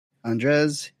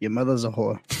Andres, your mother's a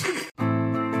whore.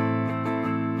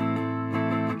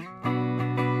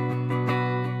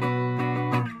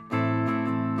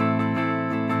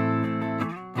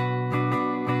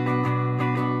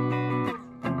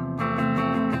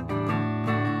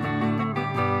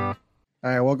 All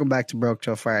right, welcome back to Broke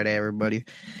Till Friday, everybody.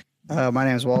 My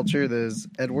name is Walter. There's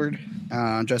Edward.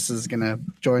 Andres is going to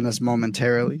join us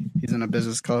momentarily. He's in a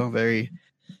business call. Very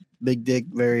big dick,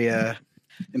 very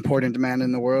important man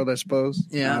in the world, I suppose.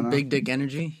 Yeah, big dick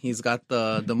energy. He's got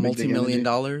the multi-million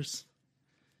dollars.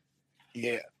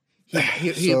 Yeah.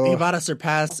 He about to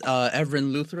surpass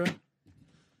Everin Luthra.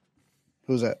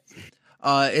 Who's that?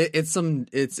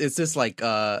 It's this like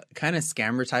kind of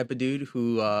scammer type of dude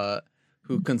who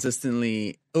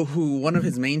consistently who one of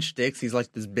his main shticks, he's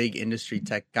like this big industry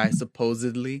tech guy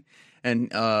supposedly, and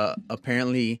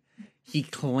apparently he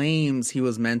claims he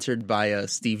was mentored by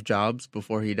Steve Jobs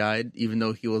before he died, even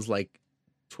though he was like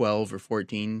 12 or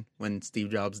 14 when Steve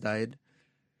Jobs died.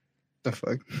 The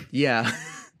fuck? Yeah.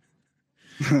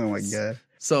 Oh my god.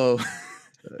 So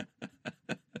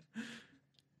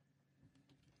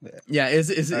yeah, this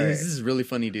is really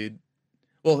funny, dude.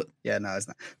 Well, yeah, no, it's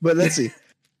not. But let's see.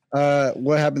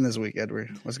 What happened this week, Edward?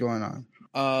 What's going on?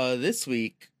 This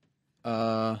week,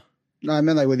 no, I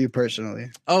meant like with you personally.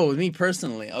 Oh, with me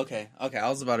personally. Okay. I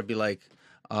was about to be like,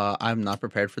 I'm not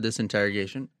prepared for this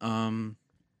interrogation.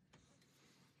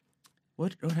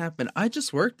 What happened? I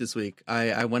just worked this week.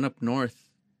 I went up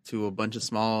north to a bunch of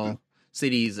small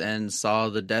cities and saw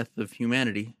the death of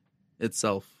humanity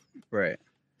itself. Right.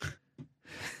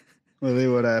 Literally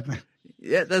what happened.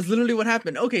 Yeah, that's literally what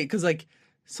happened. Okay, because like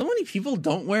so many people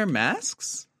don't wear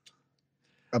masks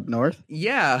up north.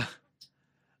 Yeah,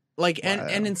 like wow.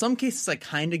 and in some cases I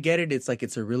kind of get it. It's like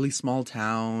it's a really small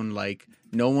town. Like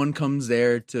no one comes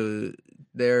there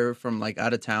from like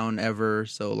out of town ever.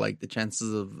 So like the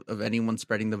chances of anyone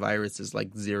spreading the virus is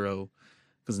like zero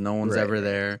because no one's ever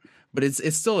there. But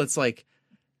it's still like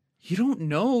you don't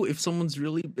know if someone's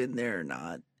really been there or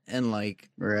not. And like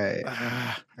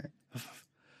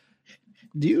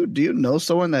Do you know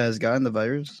someone that has gotten the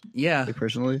virus? Yeah. Like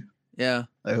personally? Yeah.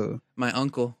 Like who? My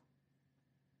uncle.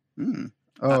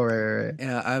 Oh, right.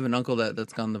 Yeah, I have an uncle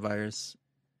that's gotten the virus.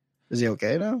 Is he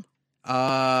okay now?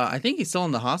 I think he's still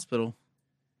in the hospital.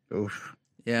 Oof.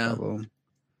 Yeah.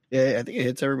 Yeah, I think it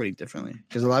hits everybody differently.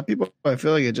 Because a lot of people, I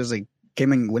feel like it just like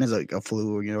came and went as like a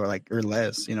flu, you know, or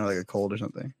less, you know, like a cold or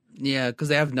something. Yeah, because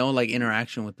they have no like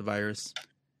interaction with the virus.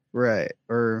 Right.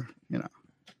 Or, you know.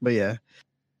 But yeah.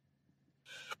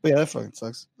 That fucking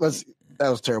sucks. That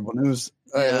was terrible news.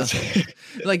 Yeah.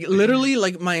 Like literally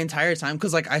like my entire time,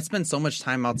 because like I spend so much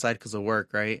time outside because of work,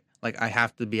 right? Like I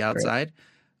have to be outside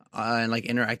and like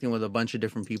interacting with a bunch of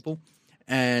different people.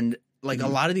 And like a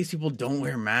lot of these people don't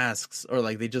wear masks, or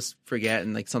like they just forget,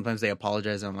 and like sometimes they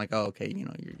apologize and I'm like, oh, okay, you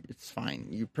know, it's fine.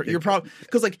 You're probably,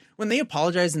 because like when they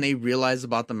apologize and they realize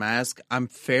about the mask, I'm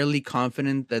fairly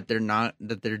confident that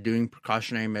they're doing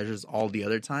precautionary measures all the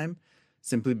other time.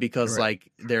 Simply because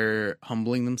like they're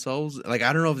humbling themselves. Like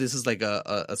I don't know if this is like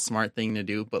a smart thing to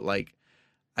do, but like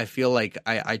I feel like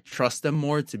I trust them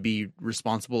more to be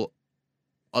responsible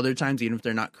other times, even if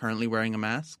they're not currently wearing a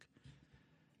mask.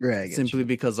 Right. Simply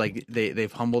because like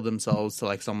they've humbled themselves to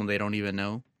like someone they don't even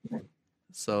know.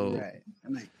 So that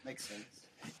makes sense.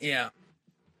 Yeah.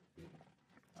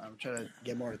 I'm trying to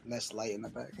get less light in the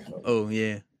back. Oh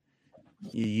yeah.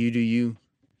 You do you.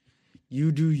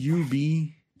 You do you,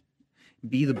 B.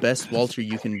 Be the best Walter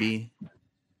you can be.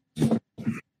 It's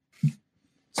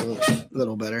a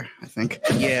little better, I think.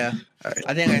 Yeah. Right.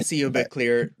 I think I see you a bit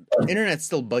clearer. Internet's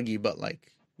still buggy, but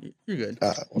like you're good.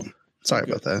 Sorry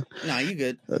about that. Nah, you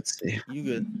good. Let's see. You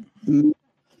good.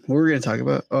 What were we gonna talk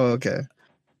about? Oh, okay.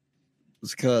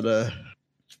 It's called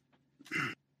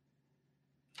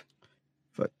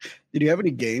fuck. Did you have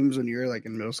any games when you were like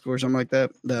in middle school or something like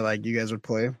that like you guys would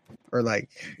play, or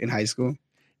like in high school?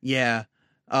 Yeah.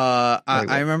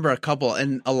 I remember a couple,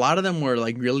 and a lot of them were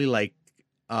like really like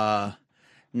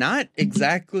not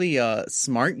exactly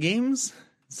smart games,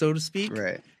 so to speak.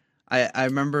 Right. I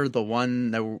remember the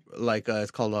one that like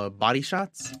it's called Body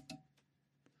Shots.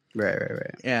 Right.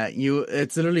 Yeah,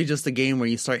 it's literally just a game where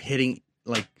you start hitting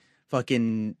like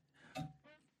fucking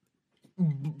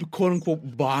quote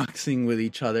unquote boxing with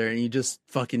each other, and you just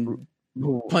fucking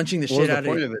punching the shit out of it.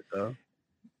 What was the point of it though?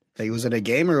 Like, was it a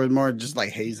game or was it more just like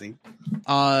hazing?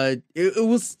 It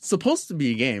was supposed to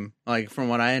be a game. Like from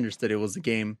what I understood, it was a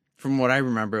game. From what I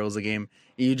remember, it was a game.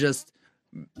 You just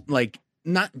like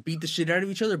not beat the shit out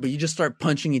of each other, but you just start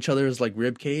punching each other's like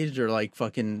rib cage or like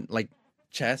fucking like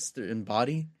chest and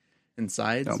body and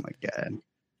sides. Oh my god,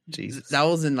 Jesus! That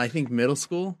was in I think middle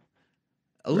school.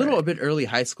 a little Right. a bit early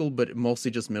high school, but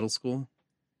mostly just middle school.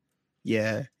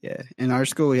 Yeah, yeah. In our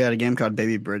school, we had a game called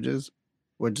Baby Bridges,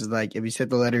 which is like if you said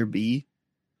the letter B,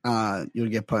 you'll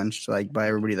get punched like by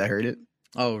everybody that heard it.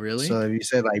 Oh, really? So if you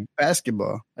said like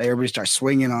basketball, like everybody starts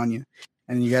swinging on you,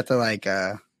 and you got to like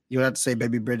you have to say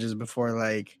Baby Bridges before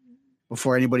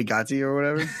anybody got to you or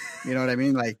whatever. You know what I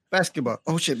mean? Like basketball.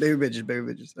 Oh shit, Baby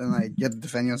Bridges, and like you have to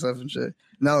defend yourself and shit.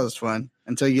 And that was fun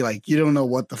until you don't know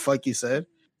what the fuck you said,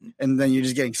 and then you're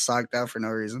just getting socked out for no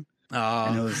reason.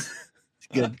 And it Oh, was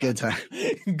good time.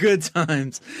 good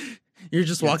times. You're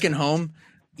just Good walking times. home.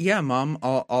 Yeah, mom,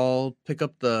 I'll pick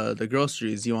up the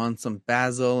groceries. You want some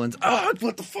basil and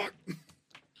what the fuck?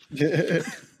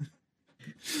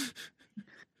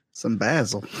 Some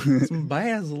basil. Some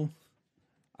basil.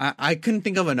 I couldn't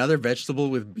think of another vegetable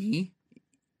with B.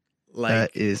 Like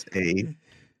That is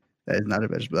not a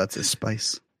vegetable. That's a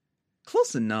spice.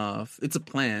 close enough. It's a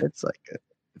plant. It's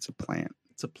it's a plant.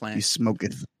 It's a You plant. smoke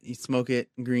it. You smoke it,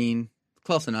 green.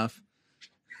 Close enough.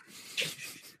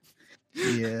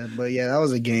 Yeah, but yeah, that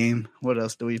was a game. What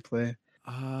else do we play?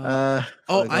 Oh, Like, a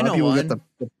I lot of know people one.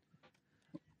 get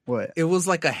what? It was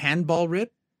like a handball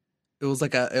rip. It was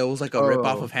like a rip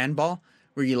off Oh. of handball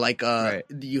where you like Right.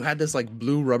 you had this like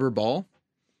blue rubber ball,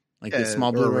 like this Yeah, small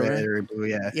or blue red rubber. or blue.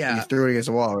 Yeah, Yeah. You threw it against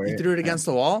the wall, right? You threw it against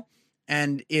the wall,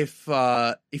 and if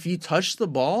you touched the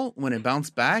ball when it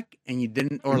bounced back and you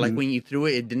didn't, or like Mhm. when you threw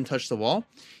it, it didn't touch the wall,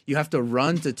 you have to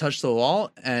run to touch the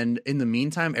wall, and in the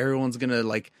meantime, everyone's gonna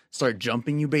like start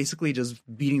jumping you, basically just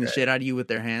beating the Right. shit out of you with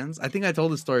their hands. I think I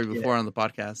told this story before on the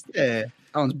podcast. Yeah,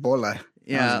 that one's bola.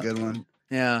 Yeah, That was a good one.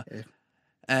 yeah. Yeah.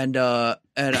 And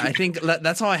I think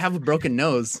that's how I have a broken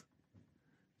nose.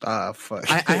 Ah, fuck.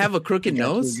 I have a crooked Got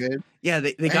you nose. good? Yeah,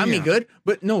 they got me Damn. good,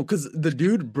 but no, because the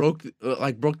dude broke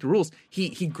the rules. He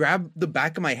grabbed the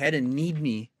back of my head and kneed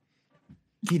me.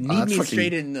 He kneed that's me fucking-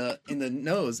 straight in the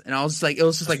nose, and I was just like, it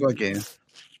was just like,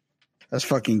 That's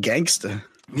fucking gangster.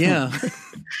 yeah,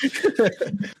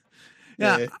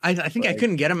 yeah. Yeah. I think I like-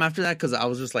 couldn't get him after that because I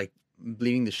was just like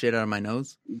bleeding the shit out of my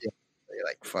nose. You're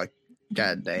like, fuck.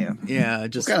 God damn. Yeah,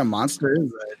 What just kind of monster is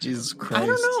that? Jesus Christ. I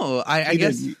don't know. I He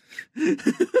guess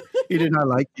He did not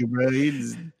like you, bro.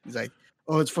 He's like,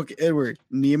 oh, it's fucking Edward.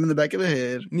 Knee him in the back of the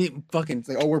head. fucking It's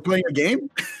like, oh, we're playing a game?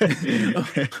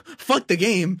 fuck the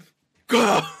game.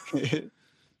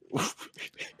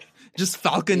 Just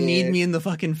Falcon kneed Yeah. me in the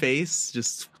fucking face.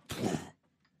 Just Let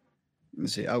me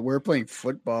see. We were playing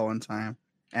football one time,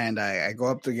 and I go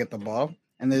up to get the ball,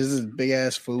 and there's this big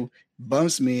ass fool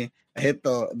bumps me. I hit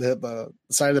the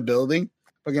side of the building,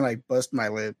 fucking like bust my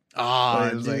lip. ah,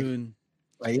 it was like- dude.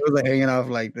 Like he was like hanging off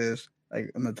like this,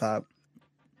 like on the top.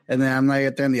 And then I'm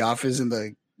like there in the office in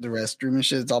the restroom and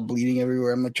shit. It's all bleeding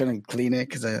everywhere. I'm like trying to clean it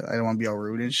because I don't want to be all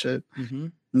rude and shit. hmm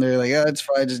And they're like, "Oh, it's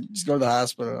fine. Just go to the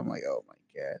hospital." I'm like, "Oh my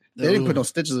god." They didn't put no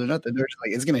stitches or nothing. They're just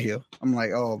like, "It's gonna heal." I'm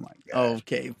like, "Oh my god."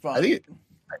 Okay, fuck. I think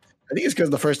it's because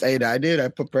the first aid I did, I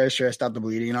put pressure, I stopped the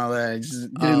bleeding and all that. It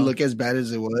just didn't Oh. look as bad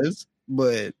as it was,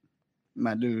 but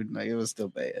my dude, like it was still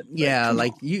bad. Yeah, come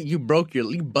like on. you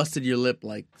busted your lip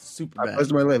like super I bad.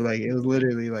 busted my lip, like it was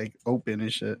literally like open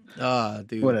and shit. Ah,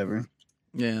 dude. Whatever.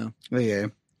 Yeah. But yeah,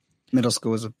 middle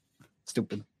school was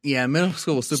stupid. Yeah, middle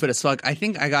school was stupid as fuck. I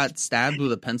think I got stabbed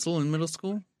with a pencil in middle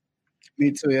school.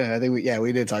 Me too. Yeah, I think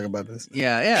we did talk about this.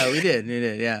 Yeah, we did,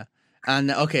 yeah.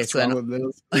 And okay, What's so wrong then with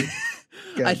middle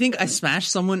school? I think I smashed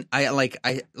someone. I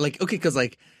okay, because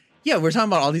like, yeah, we're talking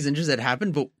about all these injuries that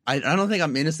happened, but I don't think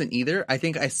I'm innocent either. I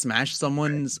think I smashed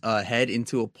someone's head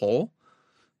into a pole.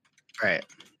 Right.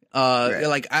 Right.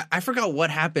 Like I forgot what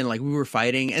happened. Like we were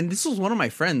fighting, and this was one of my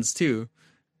friends too.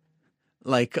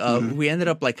 Like Mhm. we ended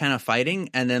up like kind of fighting,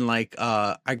 and then like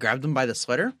I grabbed him by the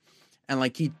sweater, and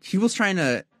like he was trying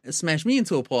to smash me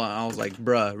into a pole, and I was like,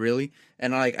 "Bruh, really?"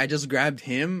 And like I just grabbed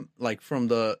him like from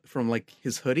like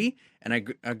his hoodie, and I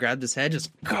grabbed his head, just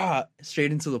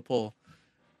straight into the pole.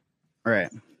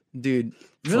 Right. Dude,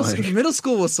 Fuck. middle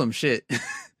school was some shit.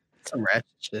 Some ratchet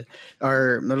shit.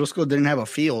 Our middle school didn't have a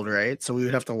field, right? So we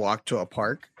would have to walk to a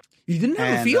park. You didn't have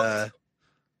a And, field?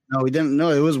 no, we didn't. No,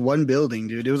 it was one building,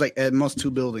 dude. It was like at most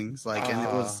two buildings. Like, and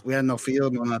it was we had no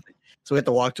field, no nothing. So we had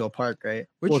to walk to a park, right?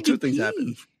 Where'd well, you two get things pee?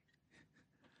 happened.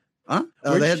 Huh?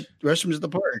 Where'd They you- had restrooms at the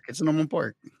park. It's a normal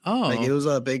park. Oh, Like it was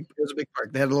a big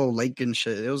park. They had a little lake and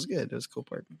shit. It was good. It was a cool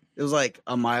park. It was like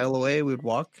a mile away. We'd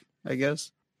walk, I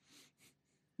guess.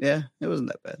 Yeah, it wasn't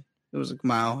that bad. It was a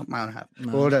mile and a half.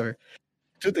 No. But whatever.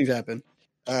 Two things happened.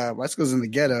 My school's in the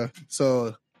ghetto,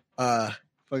 so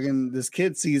fucking this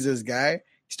kid sees this guy.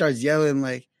 He starts yelling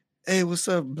like, "Hey, what's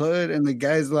up, bud?" And the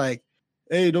guy's like,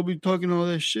 "Hey, don't be talking all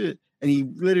that shit." And he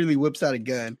literally whips out a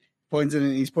gun, points it,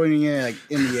 and he's pointing it like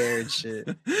in the air and shit.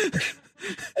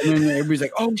 And then everybody's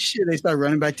like, "Oh shit!" They start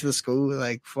running back to the school.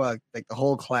 Like fuck, like the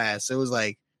whole class. It was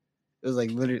like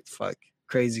literally fuck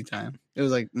crazy time. It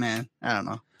was like, man, I don't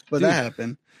know, but Dude. that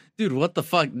happened. Dude, what the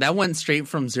fuck? That went straight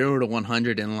from 0 to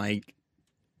 100 and like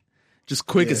just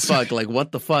quick as fuck. Like,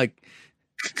 what the fuck?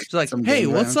 She's like, Some hey,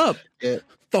 game what's round. up? Yeah.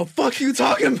 The fuck you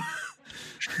talking about?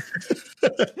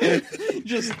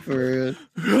 Just For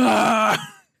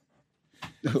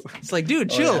it's like,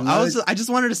 dude, Oh, chill. yeah, I just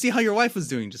wanted to see how your wife was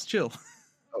doing. Just chill.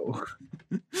 oh.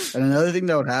 And another thing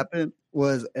that would happen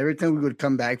was every time we would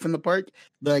come back from the park,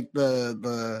 like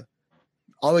the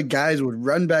all the guys would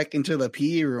run back into the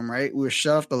PE room, right? We would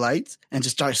shut off the lights and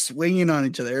just start swinging on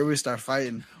each other. Everybody start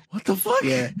fighting. What the fuck?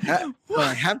 Yeah.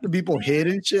 Like half the people hid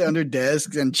and shit under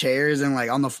desks and chairs and like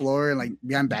on the floor and like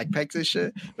behind backpacks and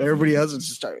shit. But everybody else would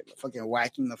just start fucking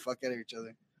whacking the fuck out of each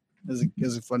other. It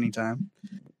was a funny time.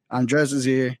 Andres is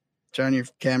here. Turn on your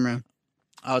camera.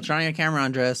 I'll try your camera,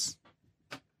 Andres.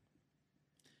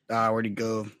 Where'd he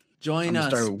go? Join I'm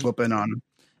us. gonna start whooping on him.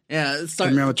 Yeah,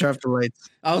 Turn me on, turn off the lights.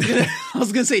 I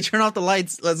was gonna say turn off the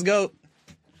lights. Let's go.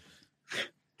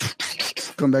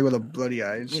 Come back with a bloody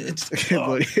eye. And shit.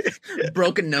 Bloody.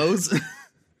 Broken nose.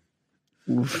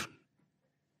 Oof.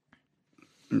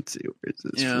 Let's see, where's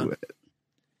this Yeah. food at?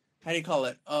 How do you call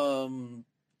it?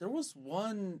 There was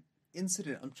one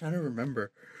incident I'm trying to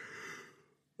remember.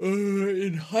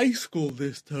 In high school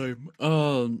this time.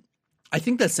 I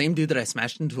think that same dude that I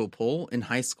smashed into a pole in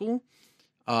high school.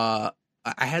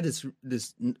 I had this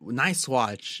nice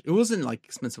watch. It wasn't like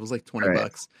expensive. It was like $20,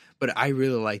 Right. but I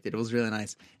really liked it. It was really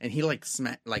nice. And he like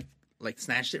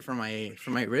snatched it from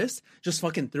my wrist. Just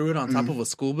fucking threw it on top of a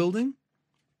school building.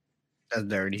 That's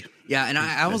dirty. Yeah, and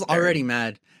I was That's already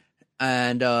mad.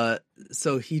 And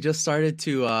so he just started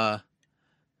to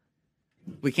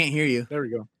we can't hear you. There we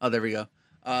go. Oh, there we go.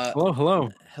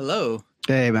 Hello. Hello.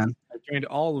 Hey, man. I joined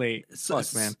all late. So-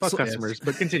 Fuck, man. Fuck so- customers.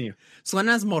 But continue.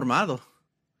 Suenas mormado.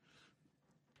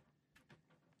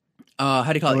 How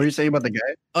do you call What were it? you saying about the guy?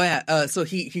 Oh yeah. So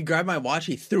he grabbed my watch.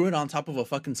 He threw it on top of a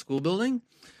fucking school building.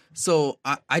 So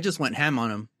I just went ham on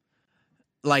him.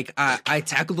 Like I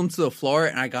tackled him to the floor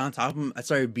and I got on top of him. I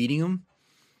started beating him.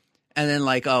 And then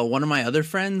like one of my other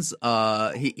friends,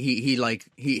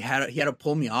 he had to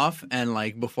pull me off and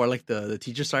like before like the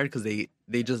teacher started because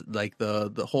they just like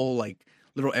the whole like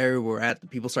little area we're at, the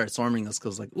people started swarming us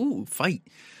because like, ooh, fight.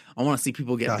 I want to see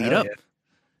people get Oh, beat hell up.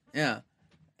 Yeah.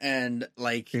 And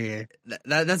like Yeah.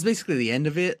 that's basically the end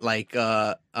of it. Like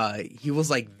he was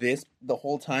like this the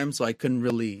whole time, so I couldn't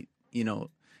really,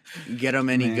 get him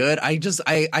any Man. good. I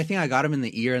think I got him in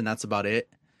the ear and that's about it.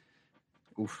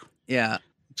 Oof. Yeah.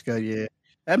 It's good, yeah.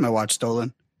 I had my watch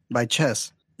stolen by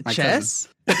Chess. My Chess?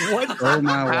 What? Oh,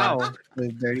 my How? watch. The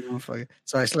dirty motherfucker.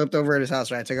 So I slept over at his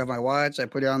house, right? I took off my watch. I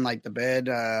put it on like the bed,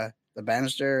 the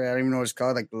banister. I don't even know what it's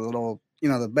called. Like the little,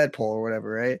 the bed pole or whatever,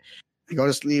 right? I go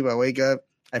to sleep. I wake up.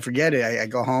 I forget it. I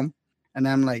go home and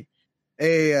I'm like,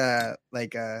 hey,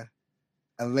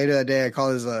 later that day, I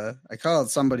called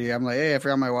somebody. I'm like, hey, I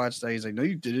forgot my watch. So he's like, no,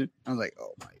 you didn't. I was like,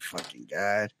 oh my fucking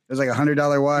God. It was like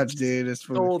 $100 watch, dude. It's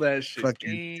Stole that shit.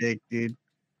 fucking dick, dude.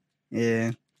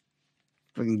 Yeah.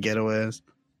 Fucking ghetto ass.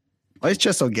 Why is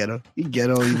Chess so ghetto? He's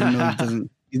ghetto even though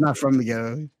he's not from the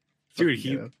ghetto. He's Dude,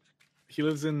 fucking ghetto. he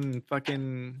lives in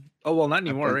fucking. Oh well, not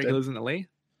anymore, right? He lives in LA.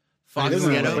 Fox He lives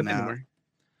in Ghetto. LA now. Anymore.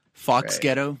 Fox Right.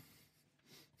 Ghetto.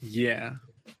 Yeah.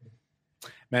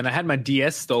 Man, I had my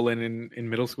DS stolen in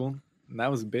middle school, and that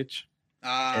was a bitch.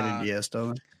 Edited, yeah,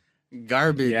 stolen.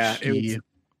 Garbage. Yeah,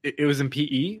 it was in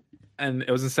PE, and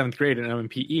it was in 7th grade, and I'm in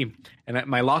PE, and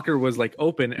my locker was like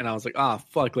open, and I was like,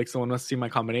 fuck, like someone must see my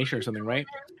combination or something, right?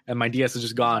 And my DS is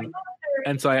just gone,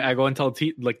 and so I go and tell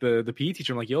the PE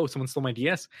teacher, I'm like, yo, someone stole my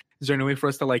DS. Is there any way for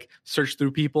us to like search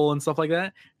through people and stuff like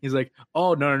that? He's like,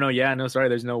 oh no, yeah, no, sorry,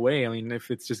 there's no way. I mean, if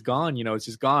it's just gone, it's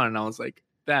just gone. And I was like,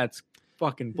 that's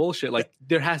fucking bullshit. Like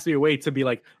there has to be a way to be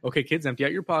like, okay, kids, empty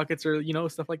out your pockets or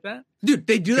stuff like that. Dude,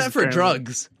 they do that It's for apparently-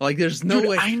 drugs. Like there's no Dude,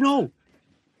 way. I know.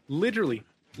 Literally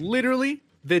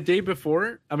the day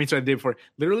before.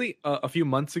 Literally a few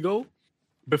months ago,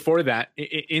 before that,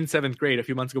 in 7th grade, a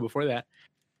few months ago before that,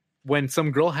 when some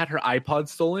girl had her iPod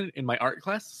stolen in my art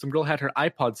class, some girl had her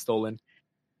iPod stolen.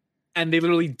 And they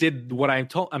literally did what I'm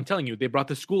telling you. They brought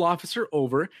the school officer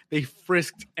over. They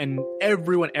frisked, and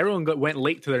everyone went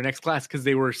late to their next class because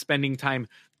they were spending time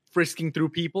frisking through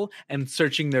people and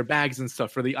searching their bags and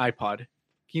stuff for the iPod. Can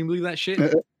you believe that shit?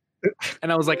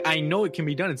 And I was like, I know it can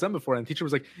be done. It's done before. And the teacher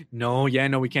was like, no,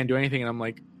 we can't do anything. And I'm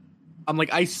like,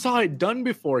 I saw it done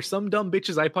before. Some dumb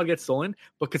bitch's iPod gets stolen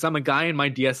because I'm a guy and my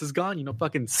DS is gone.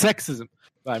 Fucking sexism.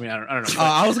 I mean, I don't know.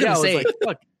 I was gonna say. like,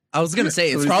 fuck. I was gonna say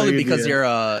it's At least probably they because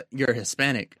do. you're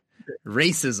Hispanic.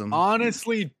 Racism.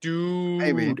 Honestly, dude,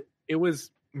 Maybe. it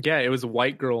was a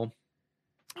white girl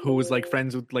who was like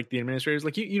friends with like the administrators.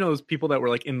 Like you know those people that were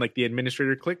like in like the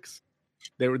administrator cliques.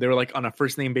 They were like on a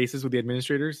first name basis with the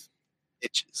administrators.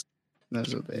 Bitches.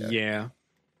 That's what they are. Yeah,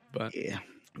 but Yeah.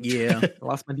 Yeah. I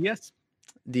lost my DS.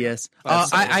 DS. Oh,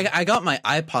 sorry. I got my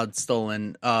iPod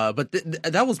stolen. But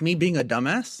that was me being a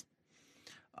dumbass.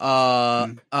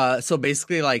 So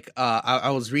basically, like, I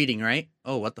was reading, right?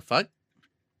 Oh, what the fuck?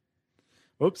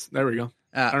 Whoops, there we go.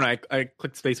 I don't know. I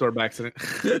clicked spacebar by accident.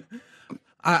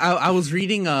 I was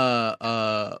reading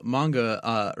a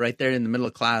manga right there in the middle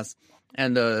of class,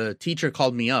 and the teacher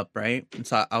called me up, right? And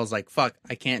so I was like, "Fuck,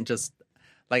 I can't just."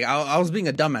 Like, I was being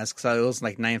a dumbass because I was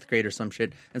like 9th grade or some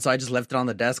shit. And so I just left it on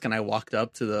the desk and I walked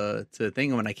up to the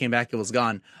thing. And when I came back, it was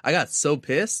gone. I got so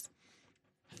pissed.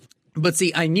 But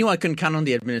see, I knew I couldn't count on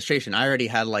the administration. I already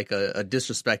had like a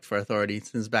disrespect for authority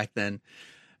since back then.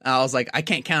 I was like, I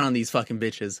can't count on these fucking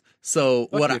bitches. So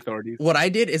what I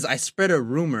did is I spread a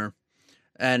rumor.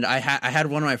 And I had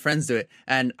one of my friends do it.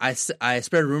 And I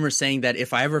spread a rumor saying that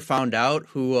if I ever found out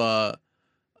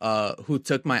who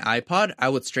took my iPod, I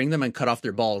would string them and cut off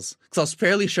their balls. Because I was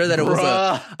fairly sure that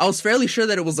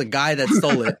it was a guy that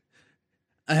stole it.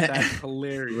 That's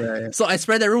hilarious. Right. So I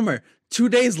spread that rumor. 2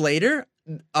 days later,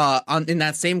 in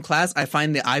that same class, I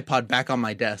find the iPod back on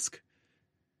my desk.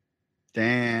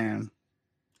 Damn.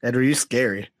 Edward, you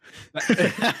scary.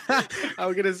 I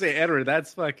was gonna say, Edward,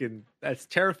 that's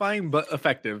terrifying but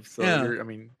effective. So Yeah. I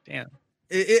mean, damn.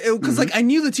 Because like I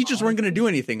knew the teachers weren't gonna do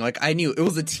anything. Like I knew it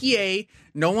was a TA.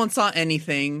 No one saw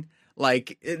anything.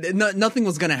 Like nothing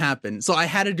was gonna happen. So I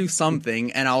had to do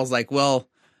something, and I was like, "Well,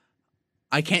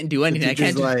 I can't do anything. I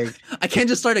can't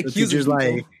just start accusing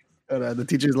people." The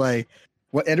teacher's like,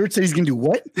 "What? Edward said he's gonna do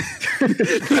what?"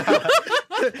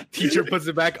 Teacher puts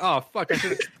it back. Oh fuck! I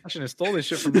shouldn't have stolen this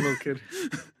shit from the little kid.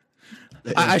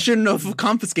 I shouldn't have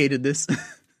confiscated this.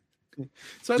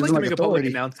 So I'd like to make a public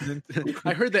announcement.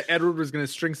 I heard that Edward was going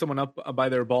to string someone up by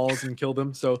their balls and kill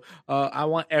them. So I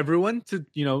want everyone to,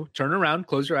 turn around,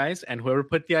 close your eyes, and whoever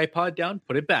put the iPod down,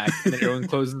 put it back. And then everyone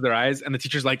closes their eyes, and the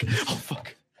teacher's like, "Oh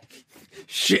fuck,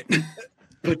 shit!"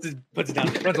 puts it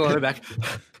down, runs all the way back.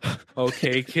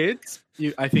 Okay, kids,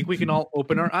 I think we can all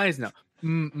open our eyes now.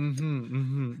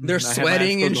 They're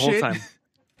sweating and shit.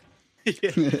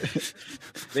 Yeah.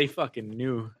 They fucking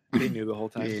knew. They knew the whole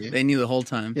time. Yeah. They knew the whole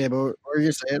time. Yeah, but what were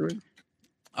you saying,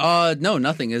 Edward? No,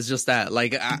 nothing. It's just that,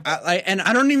 like,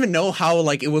 I don't even know how,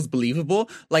 like, it was believable.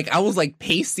 Like, I was, like,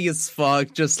 pasty as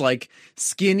fuck, just, like,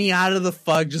 skinny out of the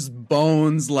fuck, just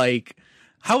bones, like,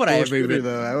 how would I ever even...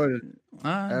 Though,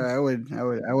 I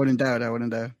wouldn't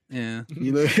doubt. Yeah.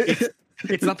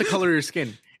 It's not the color of your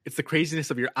skin. It's the craziness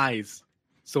of your eyes.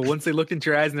 So once they looked into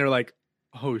your eyes and they're like,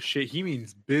 "Oh shit, he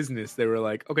means business," they were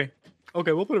like, Okay,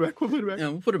 we'll put it back. Yeah,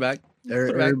 we'll put it back.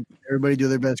 Everybody do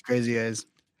their best, crazy eyes.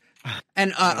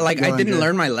 And I didn't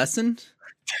learn my lesson.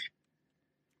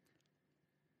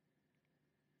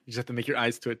 You just have to make your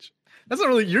eyes twitch. That's not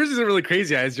really yours. Isn't really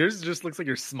crazy eyes. Yours just looks like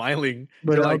you're smiling.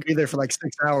 But you're I'll be there for like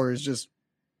 6 hours. Just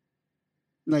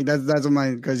like that's what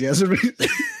my crazy eyes would be.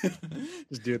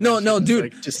 Just do it. No,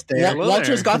 dude. Like, just stare.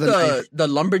 Walter's got the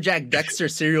lumberjack Dexter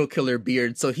serial killer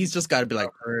beard, so he's just got to be like.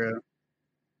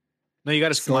 No, you got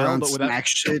to smile, but without smack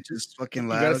shit. Just fucking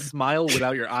loud. You got to smile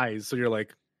without your eyes, so you're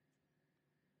like,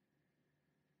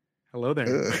 "Hello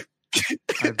there.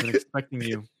 I've been expecting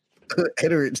you."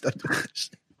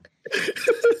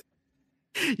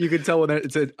 You can tell when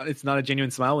it's not a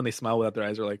genuine smile when they smile without their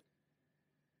eyes. They're like,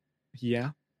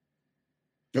 "Yeah."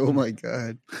 Oh my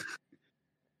god,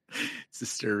 it's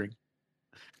disturbing.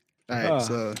 All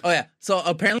right, so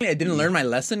apparently I didn't learn my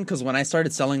lesson because when I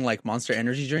started selling like Monster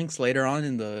Energy drinks later on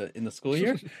in the school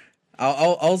year,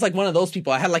 I was like one of those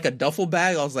people. I had like a duffel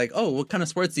bag. I was like, "Oh, what kind of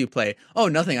sports do you play?" "Oh,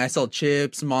 nothing. I sell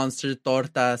chips, Monster,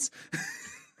 tortas."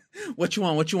 What you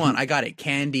want? I got it.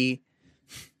 Candy.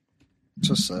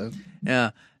 So sad.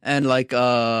 Yeah, and like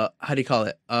how do you call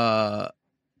it?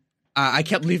 I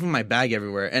kept leaving my bag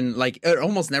everywhere, and like it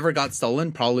almost never got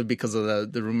stolen, probably because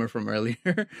of the rumor from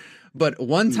earlier. But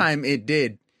one time it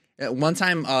did. One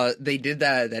time they did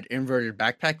that inverted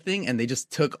backpack thing, and they just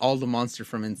took all the Monster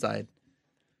from inside.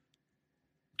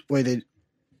 Wait,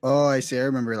 oh, I see. I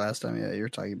remember last time. Yeah, you were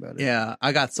talking about it. Yeah,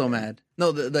 I got so mad.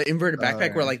 No, the inverted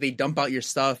backpack where like they dump out your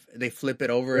stuff, they flip it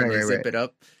over, and they zip it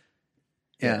up.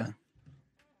 Yeah.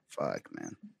 Fuck,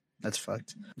 man. That's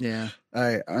fucked. Yeah. All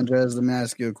right, Andres, let me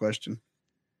ask you a question.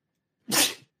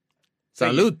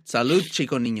 Salud,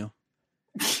 chico niño.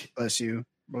 Bless you.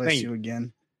 Bless you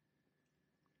again.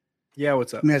 Yeah,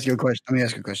 what's up? Let me ask you a question.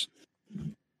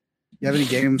 You have any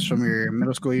games from your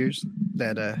middle school years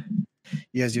that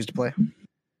you guys used to play?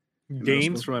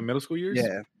 Games school? from my middle school years.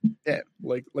 Yeah.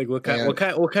 Like what kind Yeah.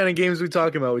 what kind of games are we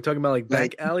talking about? We talking about like back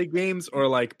Like- alley games or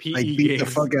like PE Like beat games? the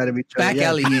fuck out of each other. Back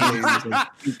alley PE games. like,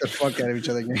 beat the fuck out of each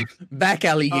other games. Back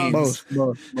alley games.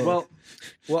 Both.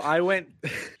 Well, I went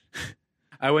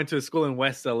to a school in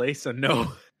West LA, so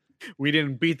no, we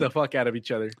didn't beat the fuck out of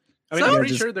each other. I mean, So- I'm pretty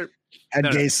Just- sure there. Had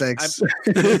No, gay sex.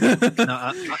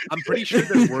 I'm pretty sure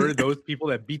there were those people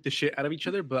that beat the shit out of each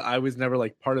other, but I was never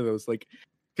like part of those. Like,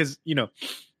 because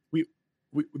we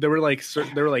there were like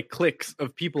there were like cliques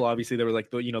of people. Obviously, there were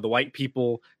like the white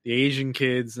people, the Asian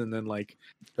kids, and then like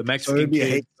the So Mexican it'd be a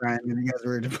kids. hate crime if you guys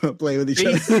were to play with each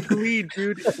other. Basically,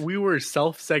 dude, we were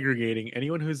self-segregating.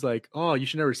 Anyone who's like, "Oh, you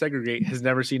should never segregate," has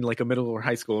never seen like a middle or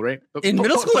high school, right? But, In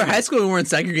middle school or high school, we weren't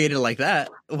segregated like that.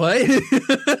 What?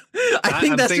 I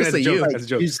think I'm that's saying just as a a joke. you. As a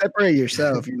joke. You separate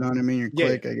yourself, you know what I mean? Your Yeah.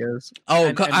 clique, I guess. Oh,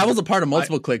 And- I and was a part of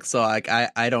multiple cliques, so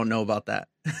I don't know about that.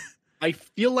 I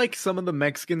feel like some of the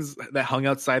Mexicans that hung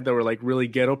outside that were like really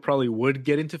ghetto probably would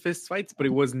get into fist fights, but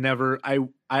it was never.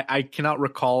 I cannot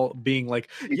recall being like,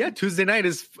 yeah, Tuesday night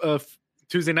is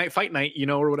Tuesday night fight night,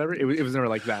 or whatever. It was never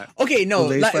like that. Okay, no, Well,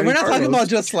 they like, fighting we're not talking Carlos.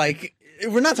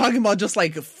 about just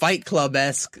like Fight Club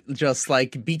esque, just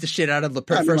like beat the shit out of the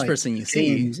I mean, first like, person you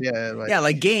see. Games, yeah. Like, Yeah,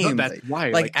 like games, No, that's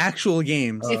why. like actual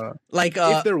games. uh, Like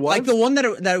if there was- like the one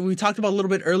that we talked about a little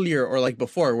bit earlier or like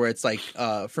before, where it's like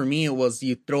for me it was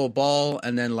you throw a ball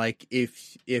and then like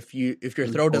if your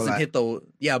throw doesn't Bola. hit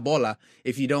the bola,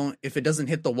 if it doesn't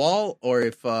hit the wall or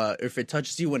if it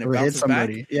touches you when it or hit bounces back,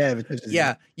 somebody. Yeah, if it touches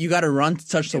yeah, you got to run to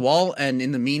touch the wall, and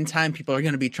in the meantime people are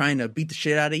going to be trying to beat the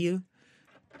shit out of you.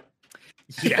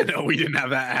 Yeah, no, we didn't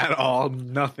have that at all.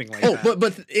 Nothing like Oh, that.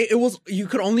 but it was, you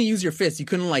could only use your fists. You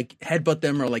couldn't like headbutt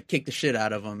them or like kick the shit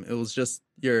out of them. It was just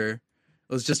your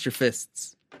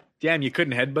fists. Damn, you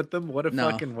couldn't headbutt them? What a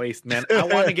No. fucking waste, man. I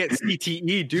want to get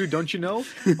CTE, dude. Don't you know?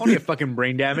 I want to get fucking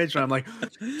brain damage. And I'm like,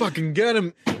 fucking get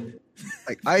him.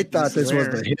 Like, I thought this was swear.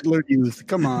 the Hitler Youth.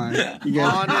 Come on. You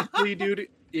guys, Honestly, dude,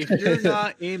 if you're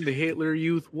not in the Hitler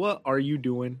Youth, what are you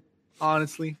doing?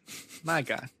 Honestly, my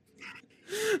God.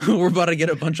 We're about to get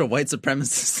a bunch of white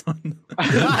supremacists on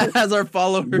as our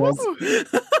followers.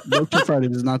 Broke Friday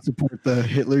does not support the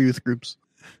Hitler Youth groups.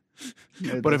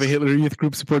 Yeah, But if a Hitler Youth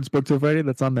group supports Book Till Friday,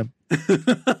 that's on them.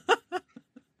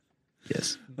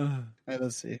 yes.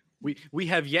 Let's see. We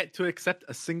have yet to accept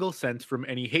a single cent from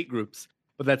any hate groups,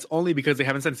 but that's only because they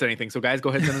haven't sent us anything. So guys, go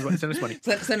ahead, send us money.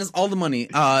 Send us all the money.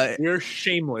 We're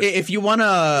shameless. If you want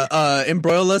to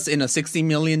embroil us in a $60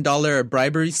 million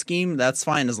bribery scheme, that's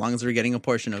fine as long as we're getting a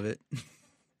portion of it.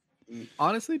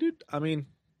 Honestly, dude, I mean,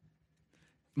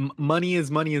 money is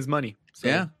money is money. So,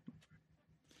 Yeah.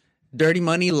 Dirty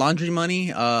money, laundry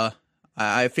money.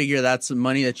 I figure that's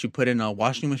money that you put in a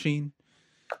washing machine.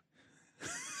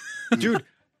 dude,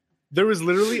 there was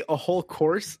literally a whole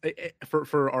course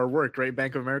for our work, right?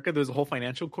 Bank of America. There was a whole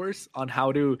financial course on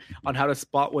how to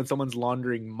spot when someone's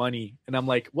laundering money, and I'm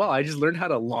like, well, I just learned how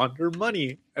to launder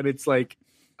money, and it's like,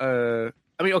 I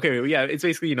mean, okay, yeah, it's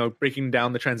basically breaking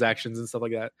down the transactions and stuff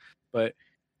like that. But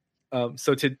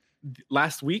so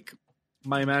last week,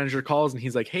 my manager calls and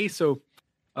he's like, hey, so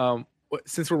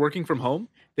since we're working from home,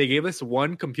 they gave us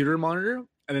one computer monitor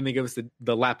and then they gave us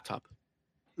the laptop.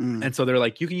 And so they're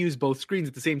like, you can use both screens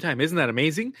at the same time. Isn't that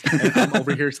amazing? And I'm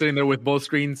over here sitting there with both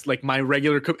screens, like my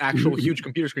regular actual huge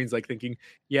computer screens, like thinking,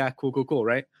 yeah, cool,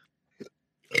 right?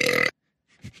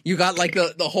 You got like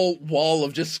the whole wall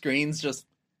of just screens, just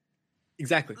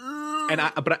Exactly.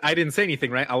 But I didn't say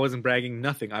anything, right? I wasn't bragging,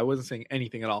 nothing. I wasn't saying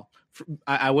anything at all.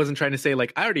 I wasn't trying to say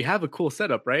like, I already have a cool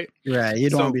setup, right? Right. You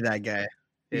don't So- want to be that guy.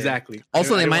 Yeah. Exactly.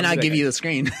 Also, I they don't might wanna be not that give guy. you the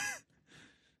screen.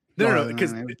 No, No,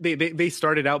 because no. they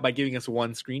started out by giving us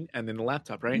one screen and then the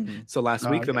laptop, right? Mhm. So last Oh,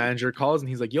 week the okay. manager calls and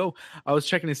he's like, "Yo, I was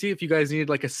checking to see if you guys needed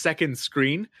like a second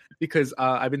screen because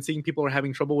I've been seeing people are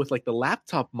having trouble with like the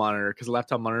laptop monitor because the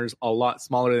laptop monitor is a lot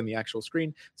smaller than the actual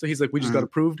screen." So he's like, "We just got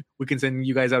approved. We can send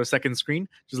you guys out a second screen.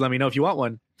 Just let me know if you want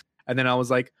one." And then I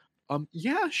was like,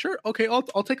 yeah, sure. Okay,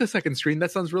 I'll take a second screen.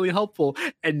 That sounds really helpful."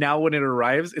 And now when it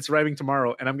arrives, it's arriving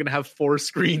tomorrow, and I'm gonna have 4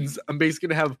 screens. I'm basically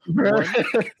gonna have 1,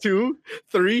 2,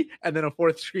 3, and then a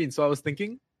 4th screen. So I was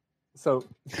thinking, so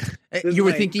is You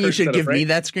were my thinking you current should setup, give me right?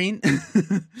 that screen?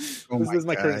 Oh this is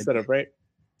my current God. setup, right?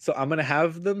 So I'm gonna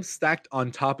have them stacked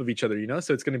on top of each other,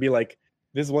 So it's gonna be like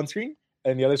this is one screen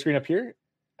and the other screen up here,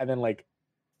 and then like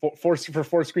four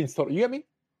screens total. You get me?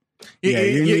 Yeah,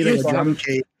 you need you- a drum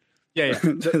kit. Yeah.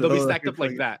 They'll be Those stacked are up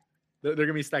like fucking- that. They're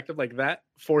gonna be stacked up like that,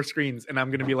 4 screens, and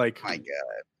I'm gonna be like, My God.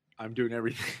 I'm doing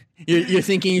everything. You're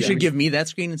thinking you Yeah, should we- give me that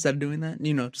screen instead of doing that?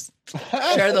 Just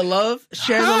share the love.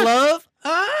 Share the love.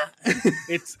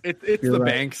 It's You're the right.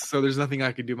 banks, so there's nothing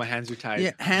I can do. My hands are tied.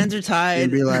 Yeah, hands are And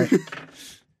tied. be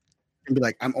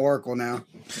like, I'm Oracle now.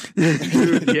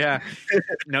 Dude, yeah.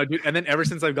 No, dude. And then ever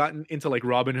since I've gotten into like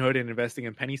Robinhood and investing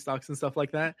in penny stocks and stuff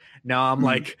like that, now I'm Mhm.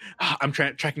 like, I'm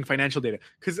tracking financial data.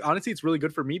 Because honestly, it's really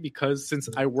good for me because since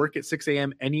I work at 6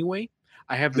 a.m. anyway,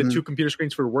 I have the Mhm. 2 computer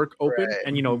screens for work open. Right.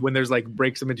 And, when there's like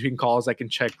breaks in between calls, I can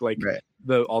check like Right.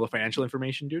 all the financial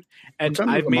information, dude. And What time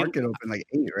does I've the made market open? Like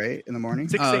 8, right? In the morning?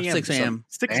 6 a.m. 6 a.m.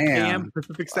 6 a.m. Damn.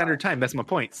 Pacific Standard Time. That's my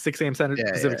point. 6 a.m. Yeah,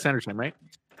 Pacific yeah. Standard Time, right?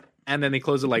 And then they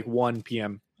close at like 1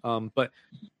 p.m. But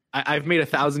I've made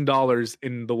 $1,000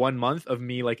 in the 1 month of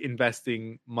me like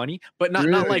investing money, but not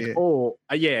like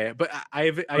Really? but I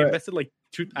invested like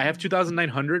I have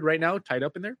 2,900 right now tied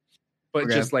up in there, but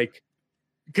Okay. just like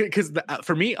because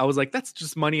for me I was like that's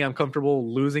just money I'm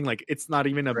comfortable losing. Like it's not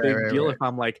even a big deal if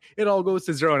I'm like it all goes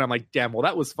to zero and I'm like damn, well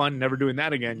that was fun, never doing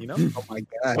that again, Oh my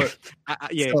god. But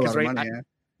yeah, Still a lot because of right money, yeah.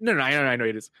 no, I know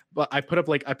it is. But I put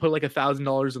like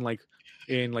 $1,000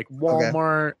 in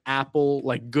Walmart, Apple,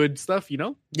 like good stuff, Yeah.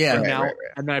 And Right, now right.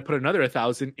 and then I put another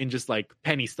 1,000 in just like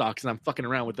penny stocks, and I'm fucking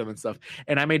around with them and stuff.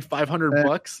 And I made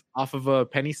 $500 off of a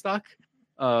penny stock.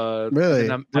 Really?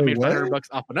 And I made Wait, $500 what?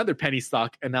 off another penny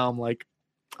stock, and now I'm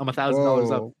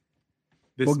 $1,000 up. Whoa.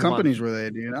 This What month. companies were they?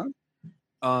 Do you know?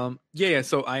 Yeah.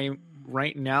 So I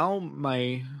right now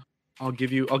I'll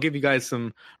give you guys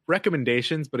some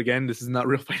recommendations, but again, this is not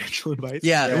real financial advice.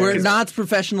 Yeah, Yeah, we're 'cause- not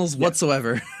professionals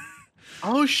whatsoever.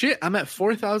 Oh shit, I'm at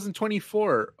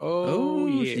 4,024. Oh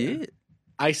yeah. shit.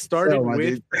 I started Sell, my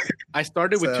with dude. I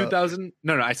started with So- 2,000.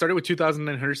 No, I started with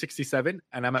 2,967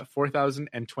 and I'm at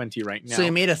 4,020 right now. So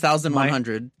you made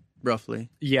 1,100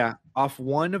 roughly. Yeah, off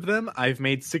one of them I've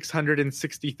made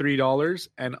 $663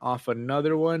 and off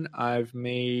another one I've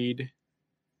made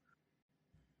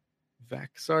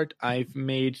Vaxart I've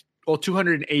made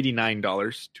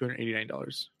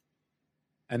 $289.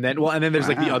 And then there's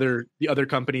like Wow. the other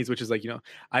companies, which is like,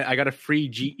 I got a free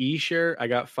GE share. I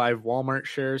got 5 Walmart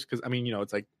shares. Cause I mean,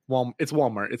 it's like it's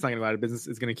Walmart. It's not gonna go out of business.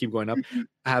 It's going to keep going up.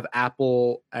 I have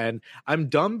Apple, and I'm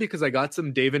dumb because I got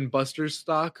some Dave & Buster's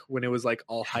stock when it was like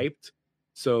all hyped.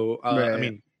 So, I Right.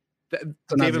 mean, So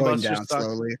now Dave it's & going Buster's down stock.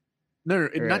 slowly. No,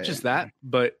 not Right. just that,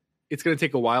 but it's going to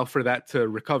take a while for that to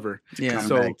recover. Yeah. Coming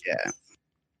So- back, yeah.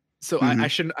 So Mhm.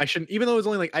 I shouldn't, even though it was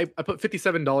only like I put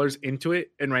 $57 into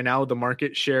it, and right now the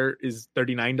market share is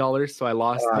 $39. So I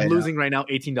lost. Oh, I'm yeah. losing right now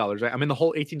 $18. Right, I'm in the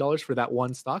whole $18 for that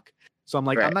one stock. So I'm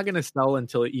like, Right. I'm not gonna sell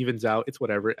until it evens out. It's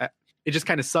whatever. It just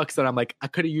kind of sucks that I'm like, I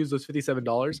could have used those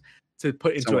 $57 to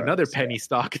put into Somewhere another else, yeah. penny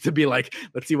stock to be like,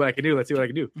 let's see what I can do. Let's see what I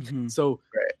can do. Mhm. So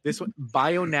Right. this one,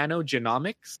 Bionano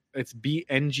Genomics, it's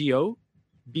BNGO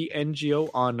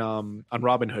on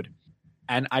Robinhood,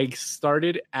 and I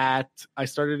started at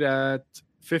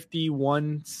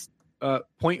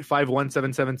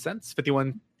 51.5177 cents,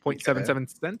 51.77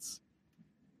 cents,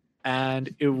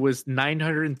 and it was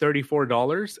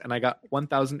 $934, and I got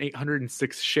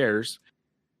 1,806 shares.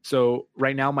 So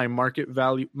right now my market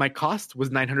value, my cost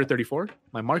was 934.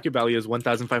 My market value is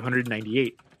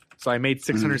 1,598. So I made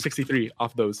 663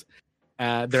 off those.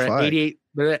 They're Fuck. at 88.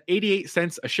 They're at 88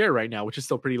 cents a share right now, which is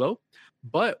still pretty low.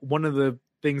 But one of the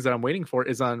things that I'm waiting for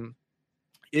is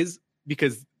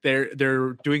because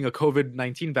they're doing a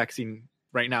COVID-19 vaccine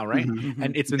right now, right? Mhm. Mhm.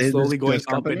 And it's been Is slowly this going up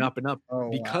company? and up and up Oh,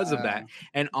 because of wow. that.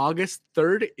 And August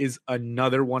 3rd is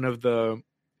another one of the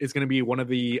is going to be one of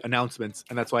the announcements,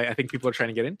 and that's why I think people are trying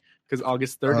to get in, because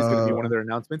August 3rd is going to be one of their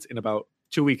announcements in about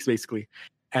 2 weeks, basically.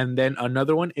 And then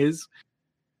another one is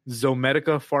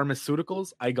Zomedica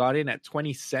Pharmaceuticals. I got in at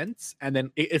 20 cents, and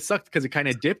then it sucked because it kind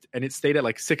of dipped and it stayed at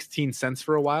like 16 cents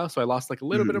for a while, so I lost like a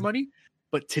little bit of money.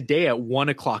 But today at 1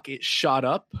 o'clock, it shot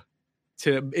up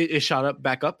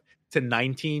back up to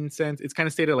 19 cents. It's kind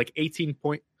of stayed at like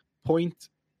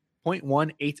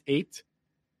 18.188.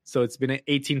 So it's been at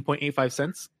 18.85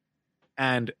 cents.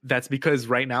 And that's because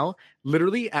right now,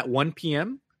 literally at 1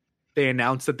 p.m., they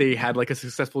announced that they had like a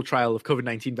successful trial of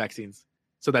COVID-19 vaccines.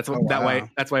 So that's Oh, why wow.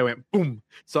 I went boom.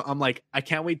 So I'm like, I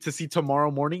can't wait to see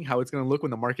tomorrow morning how it's going to look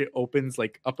when the market opens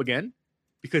like up again,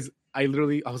 because I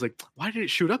was like, why did it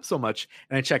shoot up so much?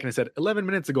 And I checked and it said 11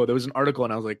 minutes ago there was an article,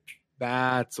 and I was like,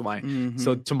 that's why. Mhm.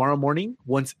 So tomorrow morning,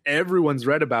 once everyone's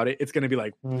read about it, it's going to be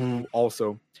like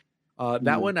also.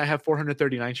 That one I have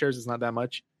 439 shares. It's not that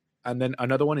much. And then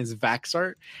another one is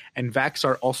Vaxart, and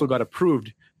Vaxart also got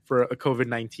approved for a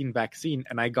COVID-19 vaccine,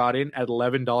 and I got in at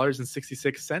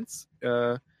 $11.66.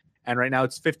 And right now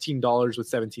it's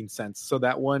 $15.17. So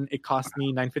that one, it cost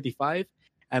me $9.55,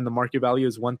 and the market value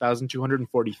is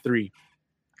 $1,243.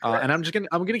 And I'm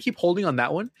gonna keep holding on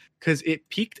that one because it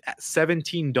peaked at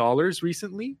 $17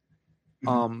 recently.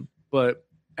 But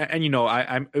and you know,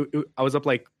 I was up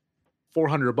like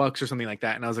 $400 or something like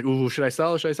that, and I was like, "Ooh, should I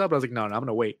sell? Should I sell?" But I was like, "No, I'm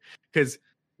gonna wait because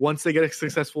once they get a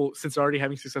successful, since they're already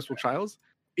having successful trials,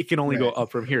 it can only go Right.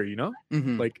 up from here." You know,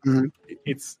 Mhm. like Mhm.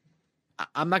 it's.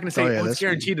 I'm not gonna say Oh, yeah, it's that's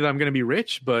guaranteed that I'm gonna be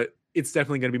rich, but it's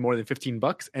definitely gonna be more than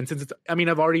 $15. And since it's, I mean,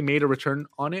 I've already made a return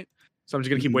on it, so I'm just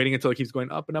gonna keep Mhm. waiting until it keeps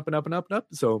going up and up and up and up and up.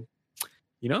 So,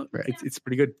 you know, Right. it's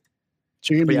pretty good.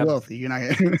 So you're gonna But be yeah. wealthy. You're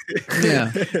not gonna.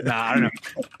 Yeah. Nah, I don't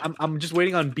know. I'm just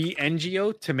waiting on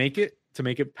BNGO to make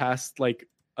it past like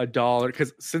 $1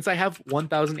 because since I have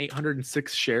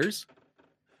 1,806 shares,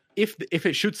 if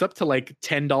it shoots up to like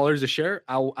 $10 a share,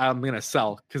 I'm gonna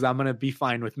sell because I'm gonna be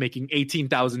fine with making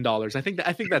 $18,000. I think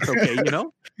that's okay. You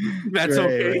know, that's Right,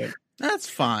 okay. right. That's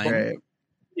fine. Right.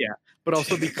 But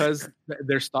also because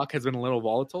their stock has been a little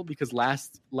volatile because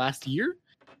last year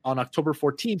on October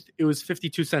 14th it was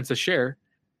 52 cents a share,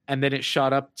 and then it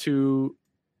shot up to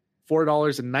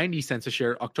 $4.90 a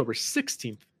share October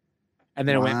 16th. And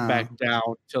then it went Wow. back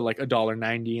down to like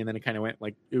 $1.90, and then it kind of went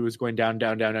like it was going down. And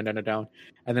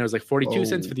then it was like 42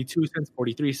 cents, Oh. 52 cents,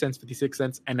 43 cents, 56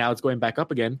 cents, and now it's going back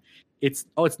up again. It's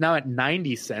now at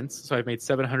 90 cents, so I've made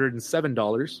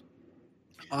 $707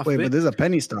 off Wait, of but it. this is a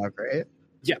penny stock, right?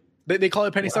 They call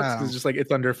it penny stocks Wow. because it's just like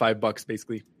it's under $5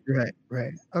 basically. Right.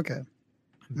 Right. Okay.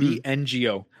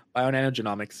 BNGO,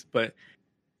 Bionanogenomics. But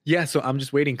yeah, so I'm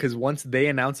just waiting because once they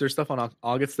announce their stuff on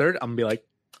August 3rd, I'm gonna be like,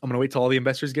 I'm gonna wait till all the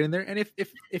investors get in there, and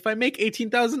if I make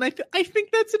 18,000, I think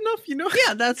that's enough, you know.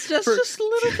 Yeah, that's just For- just a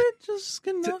little bit, just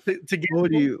good enough. to get.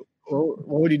 What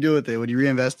would you do with it? Would you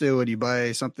reinvest it? Would you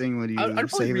buy something? Would you I'd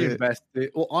probably save it? reinvest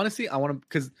it. Well, honestly, I want to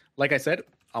because, like I said,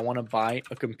 I want to buy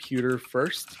a computer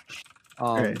first.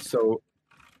 Right. So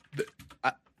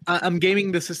I'm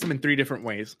gaming the system in 3 different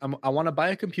ways. I want to buy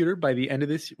a computer by the end of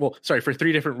this. Well, sorry, for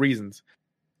 3 different reasons.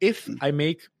 If I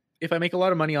make a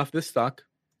lot of money off this stock,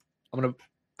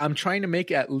 I'm trying to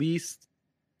make at least,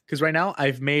 because right now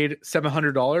I've made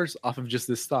 $700 off of just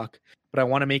this stock, but I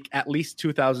want to make at least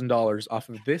 $2,000 off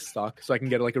of this stock so I can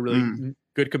get like a really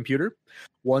good computer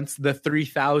once the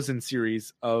 3000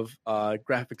 series of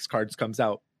graphics cards comes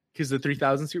out. Because the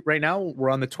 3000 right now we're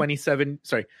on the 2000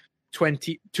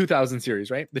 series,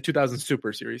 right? The 2000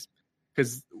 Super series.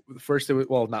 Because first it was,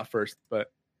 well, not first,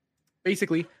 but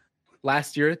basically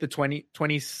last year the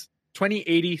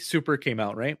 2080 Super came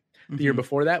out, right? The year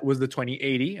before that was the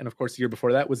 2080, and of course the year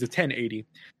before that was the 1080.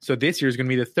 So this year is going to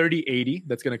be the 3080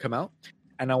 that's going to come out,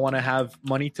 and I want to have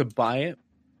money to buy it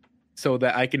so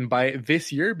that I can buy it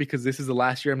this year because this is the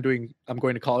last year I'm going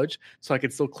to college, so I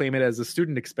can still claim it as a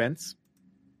student expense.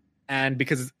 And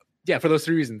because for those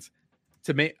 3 reasons,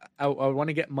 I want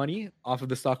to get money off of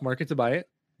the stock market to buy it,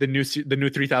 the new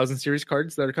 3000 series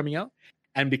cards that are coming out,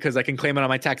 and because I can claim it on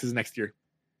my taxes next year.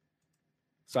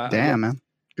 So Damn, man.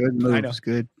 Good know. moves.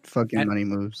 Good fucking money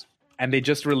moves. And they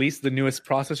just released the newest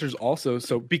processors also.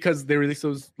 So because they released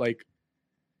those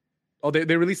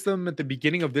they released them at the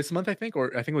beginning of this month, I think,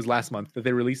 or I think it was last month that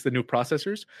they released the new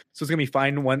processors. So it's gonna be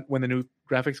fine when the new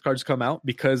graphics cards come out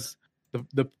because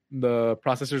the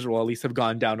processors will at least have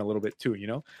gone down a little bit too, you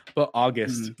know. But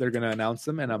August they're gonna announce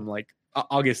them, and I'm like,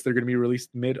 August they're gonna be released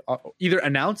either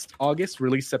announced August,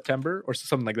 released September, or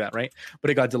something like that, right?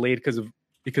 But it got delayed because of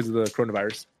the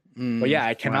coronavirus. But yeah,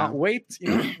 I cannot wait. You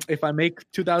know, if I make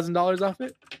 $2,000 off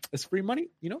it, it's free money.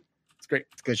 You know, it's great.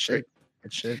 It's good shit.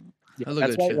 Good shit. Yeah,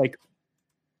 that's why, like,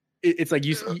 it's like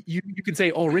you can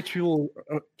say, oh, rich people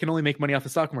can only make money off the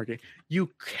stock market.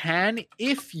 You can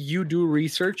if you do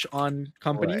research on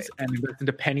companies and invest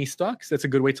into penny stocks. That's a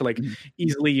good way to like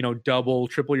easily, you know, double,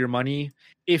 triple your money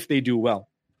if they do well.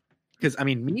 Because I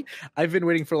mean, I've been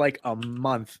waiting for like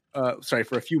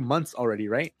a few months already,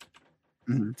 right?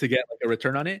 To get like a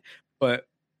return on it. But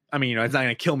I mean, you know, it's not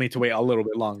going to kill me to wait a little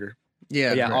bit longer.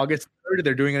 Yeah. Right. August 3rd,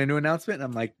 they're doing a new announcement. And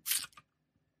I'm like,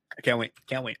 I can't wait.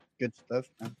 Good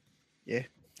stuff, man. Yeah.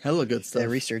 Hella good stuff. Yeah,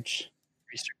 research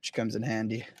comes in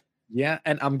handy. Yeah.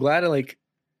 And I'm glad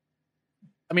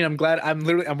I'm glad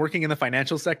I'm working in the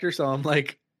financial sector. So I'm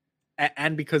like,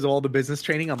 and because of all the business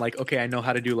training, I'm like, okay, I know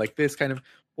how to do like this kind of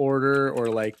order, or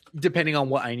like, depending on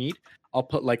what I need, I'll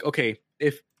put like, okay,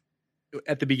 if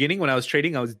at the beginning when I was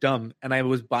trading, I was dumb and I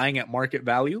was buying at market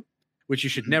value, which you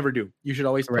should never do. You should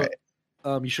always put,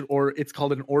 it's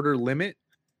called an order limit,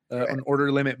 an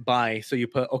order limit buy. So you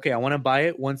put, okay, I want to buy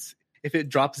it once, if it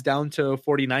drops down to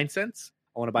 49 cents,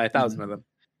 I want to buy 1,000 of them.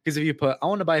 Because if you put, I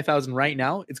want to buy 1,000 right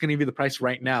now, it's going to be the price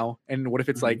right now. And what if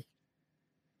it's like,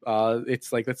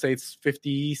 it's like, let's say it's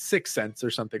 56 cents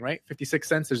or something, right? 56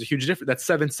 cents. There's a huge difference. That's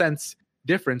 7 cents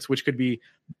difference, which could be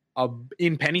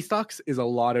in penny stocks is a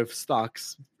lot of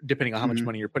stocks depending on how much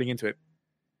money you're putting into it.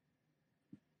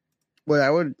 what I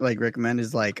would like recommend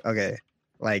is like, okay,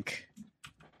 like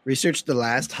research the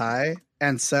last high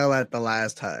and sell at the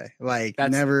last high. Like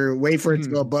never wait for it to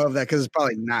go above that because it's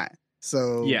probably not.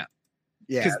 So yeah,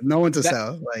 no one to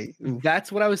sell. Like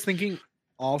that's what I was thinking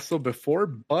also before,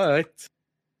 but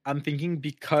I'm thinking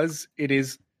because it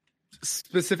is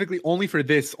specifically only for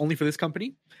this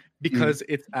company, because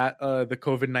it's at the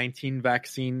COVID-19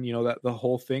 vaccine, you know, that the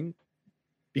whole thing.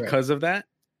 Because of that,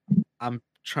 I'm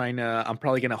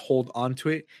probably gonna hold on to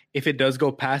it. If it does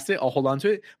go past it, I'll hold on to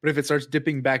it. But if it starts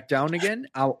dipping back down again,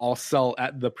 I'll sell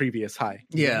at the previous high.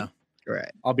 Yeah.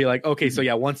 Right. I'll be like, okay, so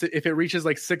yeah, if it reaches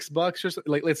like $6 or so,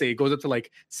 like let's say it goes up to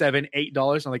like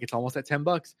 $7-8, I'm like it's almost at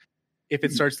 $10. If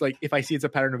it starts like if I see it's a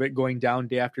pattern of it going down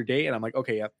day after day, and I'm like,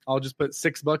 okay, yeah, I'll just put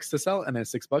 $6 to sell, and then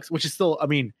 $6, which is still, I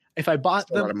mean, if I bought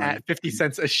them at 50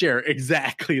 cents a share,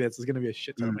 exactly, that's going to be a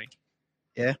shit ton of money.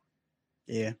 Yeah.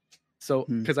 Yeah. So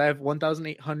because I have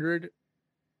 1,800,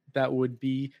 that would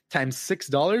be times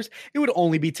 $6. It would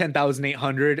only be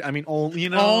 10,800. I mean, only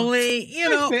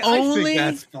I think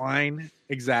that's fine.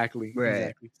 Exactly. Right.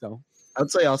 Exactly. So I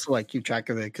would say also like keep track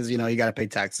of it because you got to pay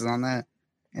taxes on that,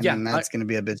 and then that's going to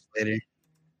be a bitch later.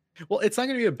 Well, it's not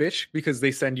going to be a bitch because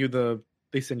they send you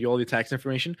all the tax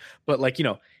information. But like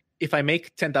if I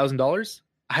make $10,000,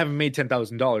 I haven't made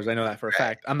 $10,000. I know that for a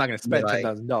fact. I'm not going to spend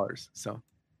 $10,000. So.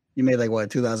 You made like what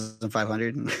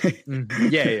 2,500?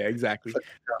 Yeah, exactly.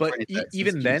 But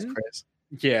even then,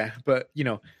 yeah. But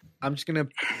I'm just gonna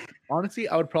honestly,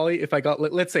 I would probably if I got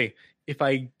let's say if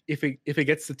it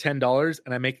gets to $10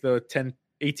 and I make the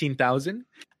 18,000,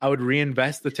 I would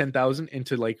reinvest the 10,000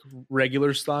 into like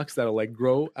regular stocks that'll like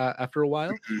grow after a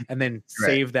while, and then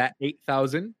save that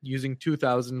 8,000 using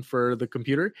 2,000 for the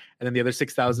computer, and then the other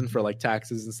 6,000 for like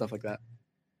taxes and stuff like that.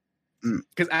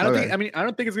 Because I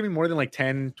don't think it's gonna be more than like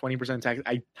 10-20% tax.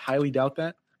 I highly doubt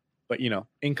that, but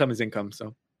income is income.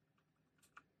 So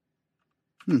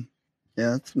yeah,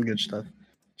 that's some good stuff.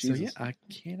 Jesus. So yeah, I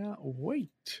cannot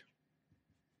wait.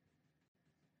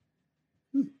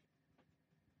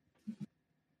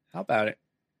 How about it?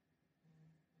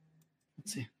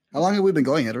 Let's see. How long have we been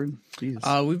going, Edward?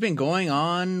 Jeez. We've been going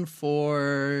on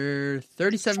for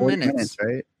 37 minutes,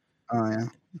 right? Oh yeah.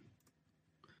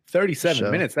 37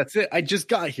 minutes. That's it. I just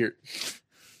got here.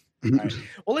 All right.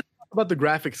 Well, let's talk about the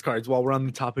graphics cards while we're on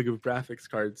the topic of graphics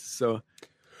cards. So,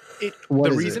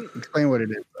 explain what it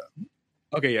is.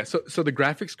 Okay, yeah. So the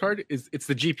graphics card it's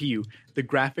the GPU, the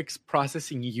graphics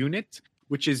processing unit,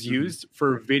 which is used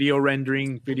for video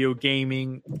rendering, video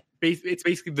gaming. It's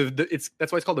basically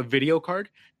that's why it's called a video card,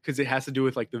 because it has to do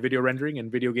with like the video rendering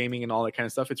and video gaming and all that kind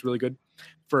of stuff. It's really good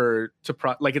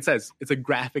like it says, it's a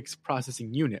graphics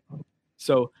processing unit.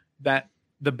 So that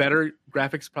the better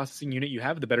graphics processing unit you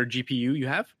have, the better GPU you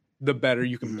have, the better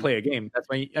you can play a game. That's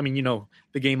why, I mean,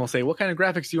 the game will say, what kind of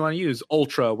graphics do you want to use?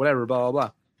 Ultra, whatever, blah, blah,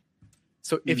 blah.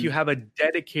 So if you have a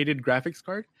dedicated graphics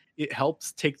card, it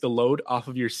helps take the load off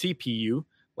of your CPU.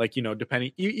 Like,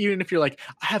 depending, even if you're like,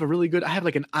 I have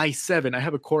like an i7, I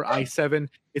have a Core i7.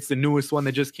 It's the newest one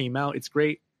that just came out. It's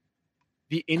great.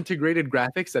 The integrated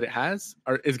graphics that it has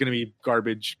is going to be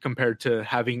garbage compared to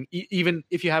having, even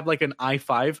if you have like an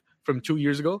i5 from 2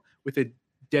 years ago with a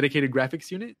dedicated graphics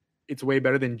unit, it's way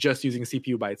better than just using a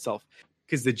CPU by itself,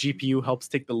 because the GPU helps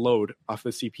take the load off the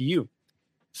CPU.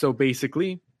 So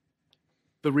basically,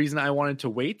 the reason I wanted to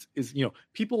wait is,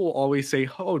 people will always say,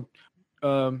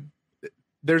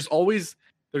 there's always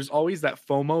that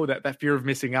FOMO, that fear of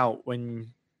missing out,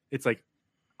 when it's like,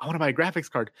 I want to buy a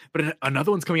graphics card, but another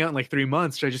one's coming out in like 3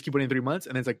 months. Should I just keep waiting 3 months?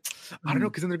 And then it's like, I don't know,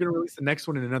 because then they're going to release the next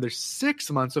one in another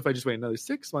 6 months. So if I just wait another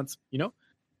 6 months,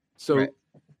 So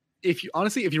if you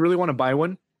really want to buy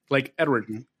one, like Edward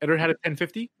had a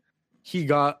 1050, he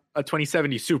got a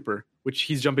 2070 Super, which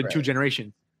he's jumping 2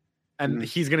 generations. And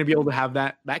he's going to be able to have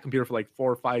that computer for like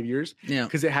 4 or 5 years. Yeah.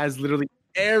 Because it has literally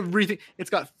everything. It's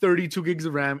got 32 gigs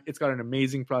of RAM. It's got an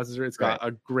amazing processor. It's got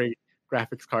a great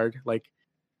graphics card. Like,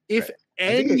 if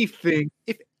anything,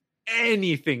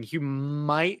 you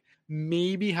might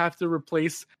maybe have to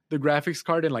replace the graphics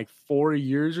card in like 4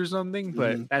 years or something,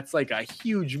 but that's like a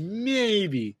huge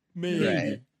maybe.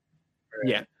 Right.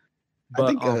 Yeah. But, I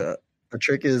think a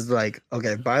trick is like,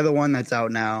 okay, buy the one that's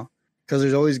out now, because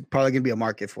there's always probably going to be a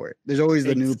market for it. There's always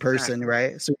the new person,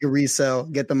 right? So you can resell,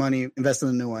 get the money, invest in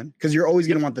the new one, because you're always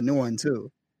going to want the new one too.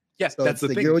 Yes, so that's the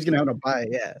like thing. You're always going to have to buy it.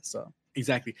 Yeah, so.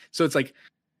 Exactly. So it's like,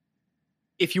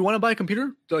 if you want to buy a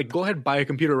computer, like, go ahead and buy a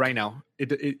computer right now.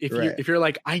 If you're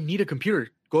like, I need a computer,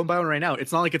 go and buy one right now.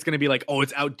 It's not like it's going to be like, oh,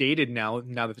 it's outdated now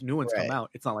that the new ones come out.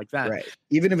 It's not like that. Right.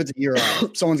 Even if it's a year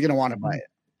off, someone's going to want to buy it.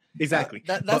 Exactly.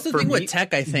 That's the thing with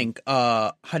tech, I think.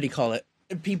 How do you call it?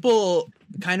 people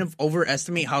kind of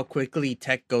overestimate how quickly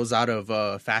tech goes out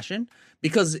of fashion,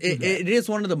 because it is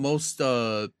one of the most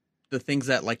the things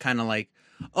that like kind of like,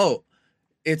 oh,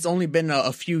 it's only been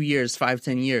a few years,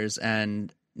 5-10 years,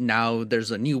 and now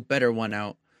there's a new better one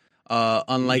out.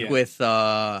 Unlike with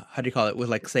how do you call it, with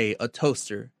like say a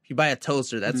toaster. If you buy a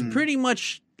toaster, that's pretty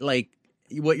much like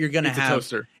what you're gonna have.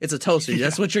 It's a toaster.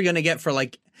 That's what you're gonna get for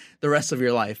like the rest of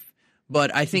your life.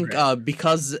 But I think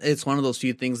because it's one of those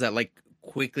few things that like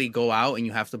quickly go out and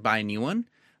you have to buy a new one,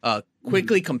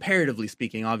 quickly comparatively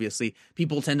speaking, obviously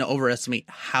people tend to overestimate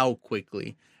how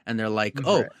quickly, and they're like,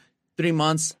 oh, 3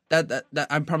 months, that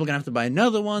I'm probably gonna have to buy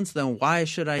another one, so then why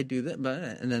should I do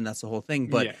that? And then that's the whole thing.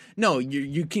 But no,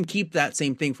 you can keep that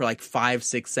same thing for like 5,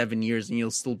 6, 7 years and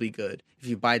you'll still be good if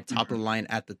you buy top of the line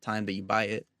at the time that you buy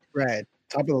it. Right,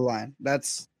 top of the line.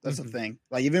 That's the thing.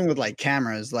 Like even with like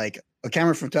cameras, like a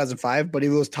camera from 2005, but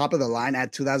if it was top of the line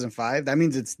at 2005, that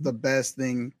means it's the best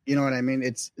thing. You know what I mean?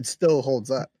 It still holds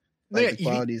up. Like the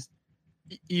qualities.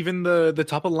 Even the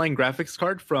top of the line graphics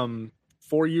card from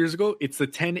 4 years ago, it's the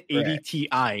 1080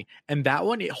 Ti, and that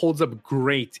one, it holds up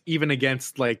great even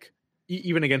against like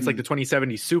like the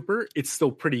 2070 Super. It's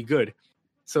still pretty good.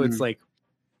 So it's like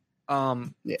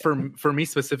for me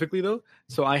specifically though,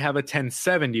 so I have a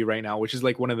 1070 right now, which is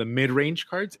like one of the mid-range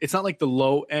cards. It's not like the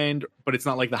low end, but it's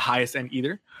not like the highest end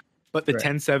either. But the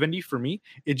 1070 for me,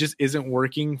 it just isn't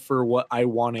working for what I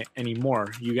want it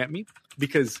anymore. You get me?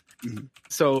 Because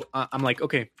so I'm like,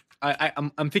 okay,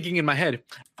 I'm thinking in my head,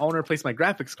 I want to replace my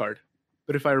graphics card.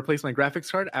 But if I replace my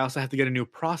graphics card, I also have to get a new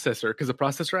processor, because the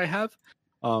processor I have,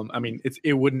 I mean,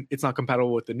 it's not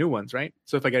compatible with the new ones, right?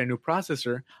 So if I get a new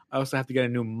processor, I also have to get a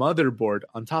new motherboard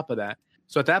on top of that.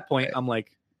 So at that point, I'm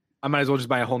like, I might as well just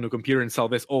buy a whole new computer and sell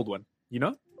this old one, you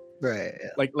know? Right.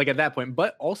 Yeah. Like at that point.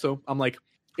 But also, I'm like,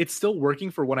 it's still working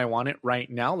for what I want it right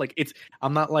now. Like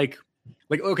I'm not like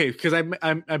okay, because I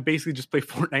basically just play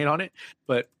Fortnite on it,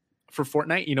 but for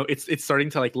Fortnite, you know, it's starting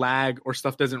to like lag or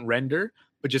stuff doesn't render,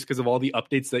 but just because of all the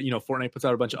updates that, you know, Fortnite puts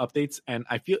out a bunch of updates, and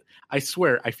I feel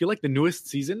like the newest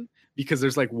season, because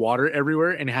there's like water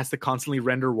everywhere and it has to constantly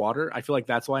render water, I feel like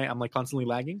that's why I'm like constantly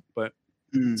lagging. But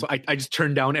so I just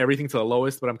turned down everything to the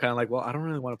lowest, but I'm kind of like, well, I don't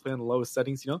really want to play on the lowest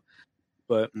settings, you know.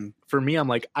 But for me, I'm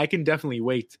like, I can definitely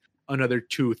wait another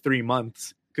 2-3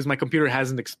 months because my computer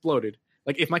hasn't exploded.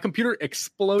 Like if my computer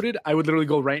exploded, I would literally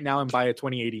go right now and buy a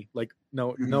 2080. Like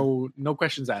no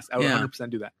questions asked. I would 100%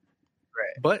 do that.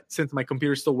 Right. But since my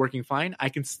computer is still working fine,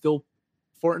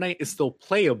 Fortnite is still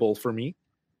playable for me.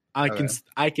 I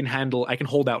can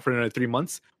hold out for another 3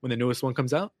 months when the newest one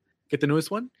comes out. Get the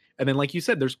newest one, and then like you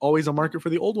said, there's always a market for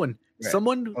the old one. Right.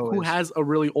 Someone who has a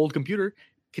really old computer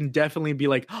can definitely be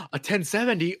like, a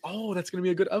 1070. Oh, that's gonna be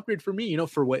a good upgrade for me. You know,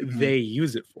 for what they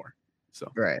use it for.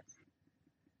 So right.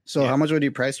 So how much would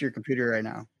you price your computer right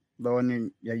now? The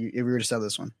one if you were to sell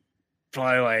this one,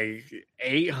 probably like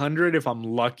 800 if I'm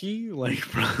lucky. Like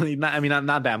probably not. I mean,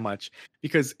 not that much,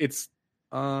 because it's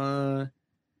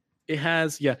it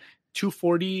has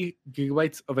 240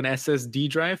 gigabytes of an SSD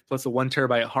drive plus a 1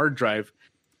 terabyte hard drive.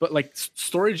 But like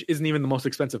storage isn't even the most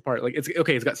expensive part. Like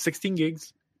it's got 16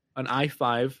 gigs, an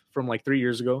i5 from like 3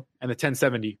 years ago, and a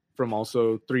 1070 from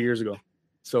also 3 years ago.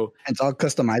 So it's all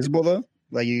customizable though.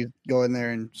 Like you go in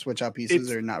there and switch out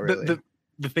pieces, or not really?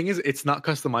 The thing is, it's not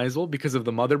customizable because of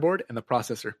the motherboard and the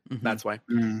processor. That's why.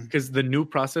 Because the new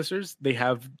processors, they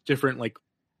have different like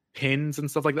pins and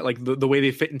stuff like that. Like the way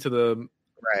they fit into the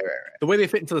the way they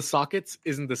fit into the sockets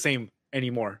isn't the same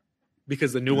anymore.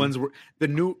 Because the new ones were okay.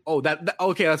 That's what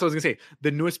I was gonna say.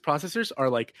 The newest processors are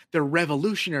like, they're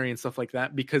revolutionary and stuff like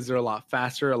that because they're a lot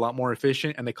faster, a lot more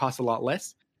efficient, and they cost a lot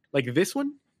less. Like this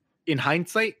one, in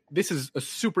hindsight, this is a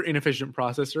super inefficient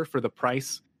processor for the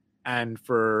price and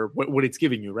for what it's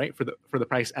giving you, right? For the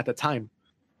price at the time.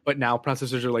 But now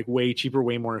processors are like way cheaper,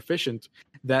 way more efficient.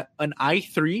 That an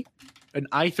i3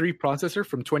 processor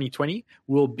from 2020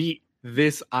 will beat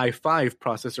this i5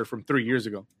 processor from 3 years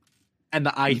ago. And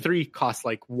the i3 costs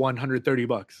like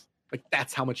 $130. Like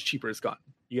that's how much cheaper it's gotten.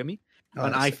 You get me?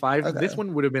 An i5, this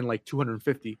one would have been like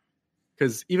 $250.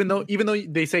 Because even though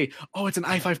they say, oh, it's an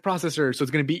i5 processor, so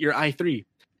it's going to beat your i3,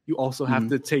 you also have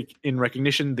to take in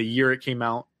recognition the year it came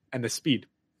out and the speed.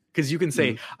 Because you can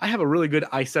say, I have a really good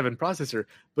i7 processor,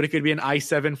 but it could be an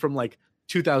i7 from like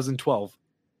 2012.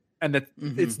 And that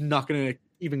it's not going to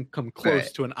even come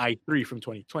close to an i3 from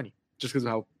 2020, just because of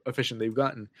how efficient they've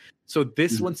gotten. So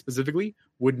this one specifically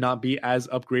would not be as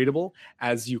upgradable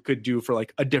as you could do for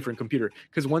like a different computer.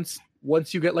 Because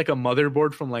once you get like a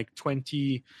motherboard from like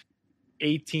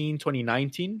 2018,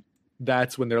 2019,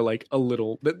 that's when they're like a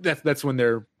little, that's when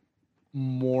they're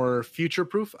more future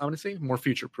proof. I want to say more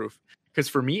future proof, Because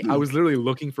for me, I was literally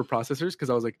looking for processors because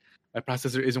I was like, my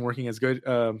processor isn't working as good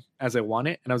as I want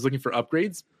it, and I was looking for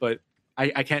upgrades, but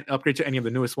I can't upgrade to any of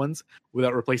the newest ones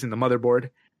without replacing the motherboard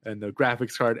and the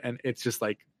graphics card, and it's just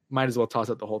like might as well toss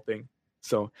out the whole thing.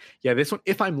 So yeah, this one,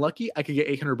 if I'm lucky, I could get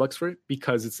 $800 for it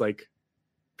because it's like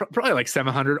probably like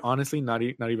 700, honestly, not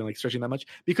even like stretching that much,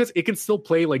 because it can still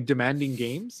play like demanding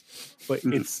games, but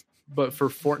but for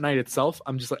Fortnite itself,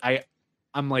 I'm just like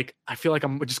I feel like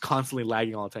I'm just constantly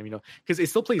lagging all the time, you know, because it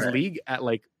still plays League at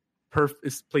like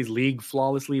it plays League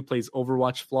flawlessly, plays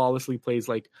Overwatch flawlessly, plays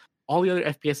like all the other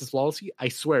FPSs flawlessly. I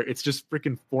swear it's just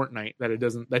freaking Fortnite that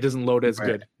doesn't load as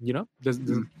good, you know,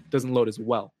 doesn't load as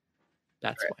well.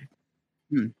 That's why.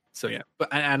 So yeah, but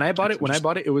and I bought it when I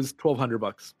bought it was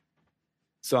 $1,200.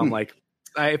 So I'm like,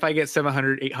 if I get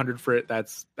 700, 800 for it,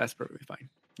 that's perfectly fine.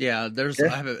 Yeah,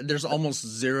 there's almost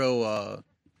zero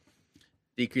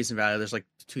decrease in value. There's like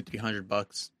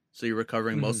 $200-300, so you're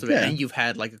recovering most of it, and you've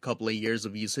had like a couple of years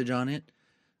of usage on it.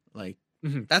 Like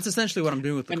that's essentially what I'm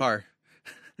doing with the car.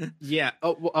 Yeah.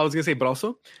 Oh, well, I was gonna say, but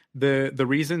also the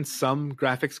reason some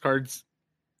graphics cards,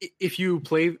 if you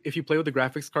play with the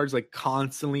graphics cards like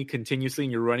constantly, continuously,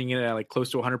 and you're running it at like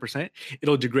close to 100%,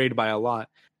 it'll degrade by a lot.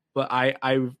 But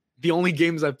the only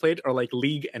games I've played are like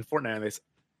League and Fortnite on this,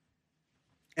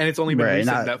 and it's only been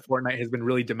recent that Fortnite has been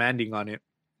really demanding on it.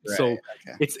 Right, so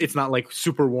it's not like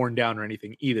super worn down or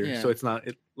anything either. Yeah. So it's not.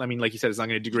 I mean, like you said, it's not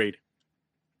going to degrade.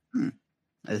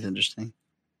 That's interesting.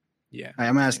 Yeah.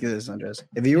 I'm gonna ask you this, Andres.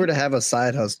 If you were to have a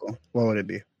side hustle, what would it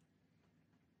be?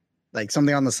 Like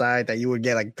something on the side that you would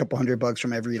get like a couple $100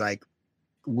 from every like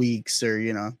weeks, or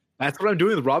you know. That's what I'm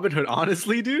doing with Robinhood,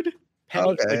 honestly, dude. Penny,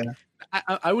 okay. Like,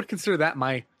 I would consider that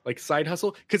my like side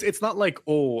hustle, because it's not like,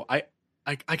 oh, I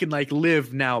can like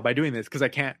live now by doing this, because I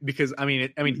can't, because I mean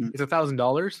it's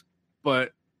 $1,000,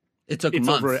 but it took a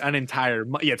month. Over an entire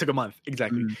month. Yeah, it took a month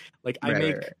exactly. Like I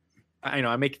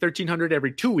make $1,300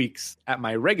 every 2 weeks at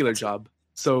my regular job.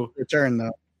 So return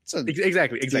though.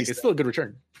 Exactly. It's still a good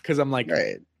return, because I'm like,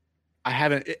 I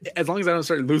haven't, as long as I don't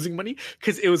start losing money.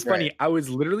 Because it was funny. I was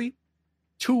literally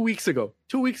 2 weeks ago,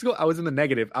 I was in the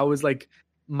negative. I was like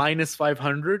minus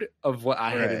 500 of what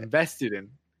I had invested in.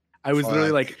 I was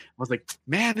literally like,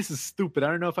 man, this is stupid. I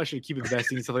don't know if I should keep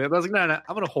investing and stuff like that. But I was like, no,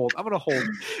 I'm gonna hold.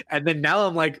 And then now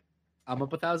I'm like, I'm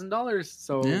up $1,000.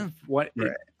 So what?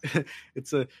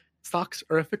 It's a stocks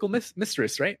are a fickle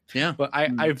mistress, right? Yeah. But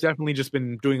I've definitely just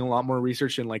been doing a lot more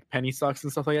research in like penny stocks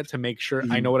and stuff like that to make sure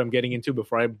I know what I'm getting into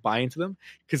before I buy into them.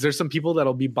 Because there's some people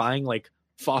that'll be buying like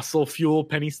fossil fuel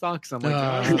penny stocks. I'm like,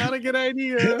 that's not a good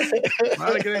idea.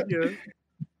 Not a good idea.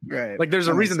 Right. Like there's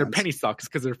a reason they're penny stocks,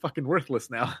 because they're fucking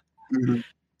worthless now.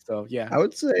 So yeah. I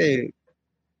would say,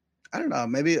 I don't know,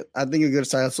 maybe I think a good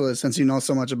side hustle is, since you know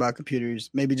so much about computers,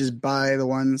 maybe just buy the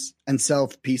ones and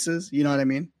sell pieces. You know what I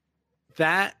mean?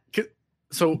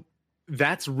 So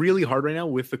that's really hard right now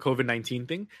with the COVID-19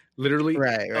 thing. Literally,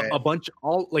 a bunch,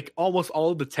 almost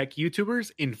all of the tech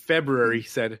YouTubers in February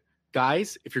said,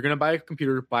 guys, if you're going to buy a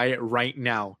computer, buy it right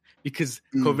now, because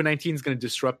COVID-19 is going to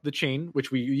disrupt the chain,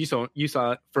 which you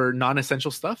saw for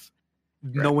non-essential stuff.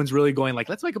 No one's really going like,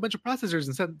 let's make a bunch of processors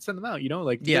and send them out, you know,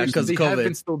 like, because they have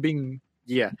been still being,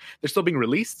 they're still being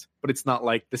released, but it's not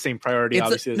like the same priority.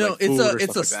 Obviously,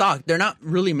 it's a stock. They're not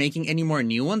really making any more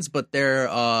new ones, but they're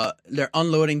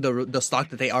unloading the stock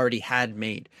that they already had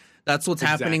made. That's what's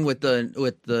happening with the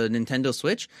Nintendo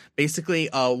Switch. Basically,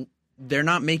 they're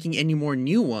not making any more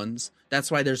new ones. That's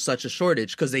why there's such a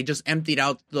shortage, because they just emptied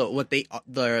out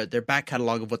their back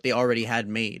catalog of what they already had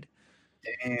made.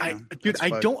 Damn,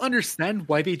 I don't understand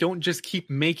why they don't just keep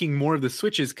making more of the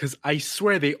Switches, because I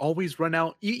swear they always run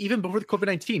out. Even before the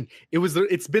COVID-19,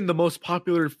 it's been the most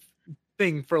popular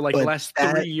thing for like the last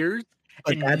 3 years.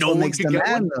 But that's what makes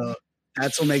demand, though.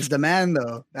 That's what makes demand,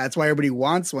 though. That's why everybody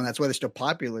wants one. That's why they're still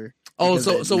popular. Oh,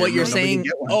 so what you're saying?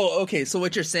 Oh, okay. So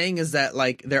what you're saying is that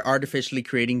like they're artificially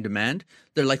creating demand.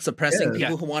 They're like suppressing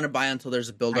people who want to buy until there's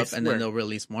a buildup, and then they'll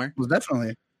release more. Well,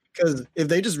 definitely. Because if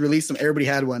they just release them, everybody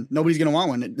had one. Nobody's gonna want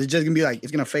one. It's just gonna be like,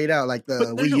 it's gonna fade out like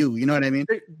the Wii U. You know what I mean?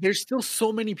 There's still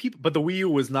so many people, but the Wii U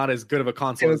was not as good of a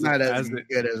console. It was not as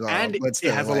good as all. And it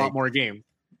has a lot more games.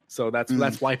 So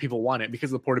that's why people want it,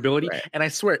 because of the portability. Right. And I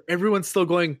swear, everyone's still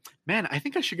going, man, I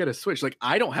think I should get a Switch. Like,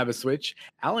 I don't have a Switch.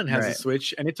 Alan has a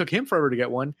Switch, and it took him forever to get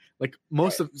one. Like,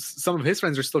 some of his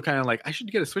friends are still kind of like, I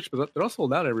should get a Switch, but they're all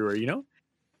sold out everywhere, you know?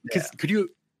 Because could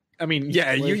you... I mean,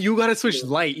 you got a Switch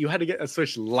Lite. You had to get a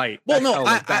Switch Lite. Well, no,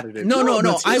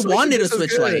 no. I wanted a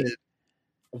Switch Lite.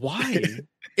 Why?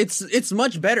 It's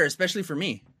much better, especially for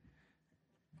me.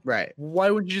 Right.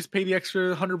 Why wouldn't you just pay the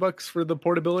extra $100 for the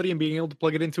portability and being able to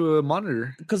plug it into a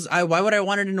monitor? Because why would I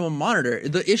want it into a monitor?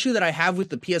 The issue that I have with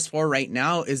the PS4 right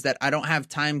now is that I don't have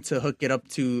time to hook it up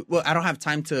to. Well, I don't have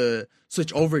time to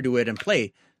switch over to it and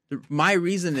play. My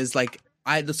reason is like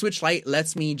the Switch Lite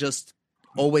lets me just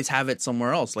always have it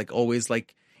somewhere else, like always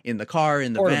like in the car,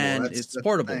 in the Portable, van. that's It's the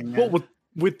portable. thing, yeah. Well,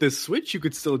 with the Switch, you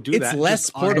could still do It's that. less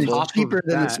just on portable. top It's cheaper of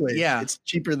than the that. Switch. Yeah. It's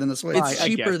cheaper than the Switch. It's I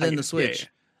cheaper guess, than the yeah, Switch. yeah.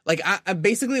 Like I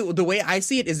basically the way I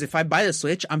see it is if I buy the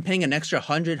Switch, I'm paying an extra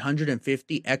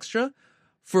 150 extra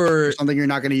for something you're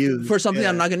not going to use. for something Yeah.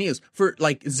 I'm not going to use for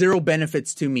like zero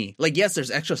benefits to me. Like yes,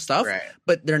 there's extra stuff, Right.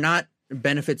 but they're not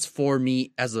benefits for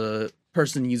me as a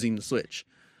person using the Switch.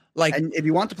 Like And if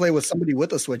you want to play with somebody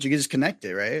with a Switch, you can just connect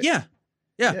it, right? yeah.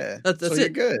 That's so it. You're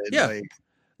good. Yeah.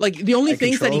 Like the only Like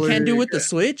things that you can do controller, with the yeah.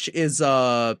 Switch is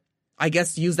I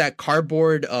guess use that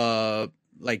cardboard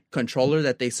like controller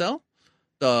that they sell.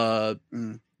 The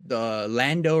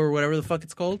Lando or whatever the fuck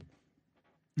it's called.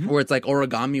 Mhm. Where it's like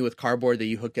origami with cardboard that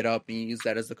you hook it up and you use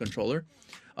that as the controller.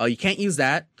 You can't use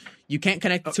that. You can't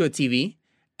connect it to a TV,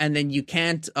 and then you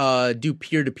can't do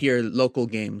peer-to-peer local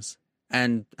games.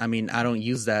 And I mean, I don't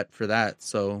use that for that,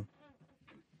 so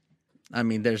I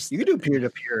mean, there's You can do peer to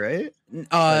peer, right?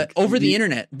 Like, over the you-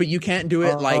 internet, but you can't do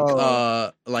it like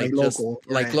like just local,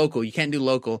 like right. local. You can't do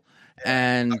local,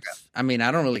 and I mean,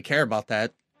 I don't really care about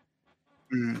that.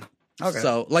 Mm. Okay.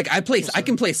 So like, I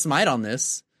can play Smite on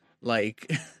this.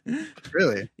 Like,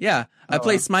 Really? yeah, I Oh,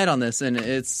 play wow. Smite on this, and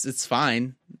it's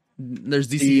fine. There's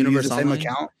DC Do you Universe use the same Online.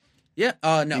 account? Yeah.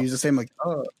 Do No. you use the same like?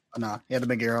 Oh no, you have to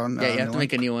make your own. Yeah, you have new to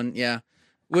make one? a new one. Yeah,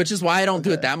 which is why I don't do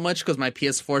it Okay. that much because my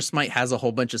PS4 Smite has a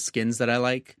whole bunch of skins that I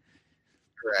like.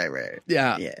 Right.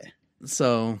 Yeah. Yeah.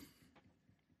 So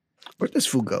Where'd this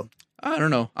food go? I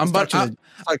don't know. I'm Let's about.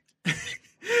 talk to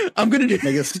I'm gonna do.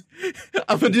 Make us-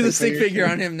 I'm gonna do the stick stick figure. figure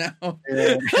on him now.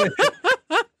 Yeah.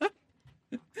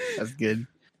 That's good.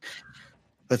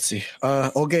 Let's see.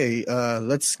 Okay.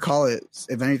 Let's call it.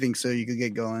 If anything, so you could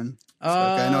get going. So,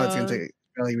 okay, I know it's gonna take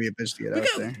probably be a bitch to get out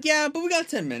there. Yeah, but we got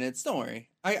 10 minutes. Don't worry.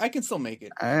 I can still make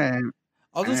it. All right.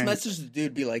 I'll just Alright. message the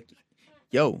dude, be like,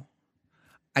 "Yo,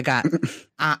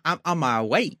 I'm on my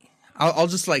way." I'll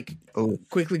just like Oh,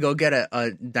 quickly go get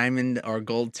a diamond or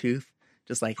gold tooth.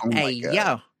 Just like, Oh my hey, God.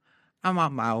 yo, I'm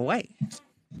on my way.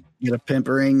 get a pimp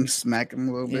ring, smack him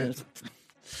a little Yeah. bit.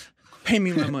 Pay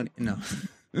me my money. No.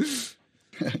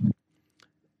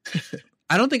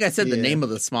 I don't think I said the Yeah. name of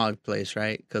the smog place,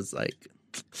 right? Because like,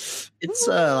 It's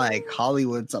like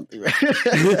Hollywood something, right?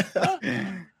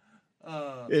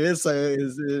 It is. It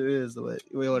is.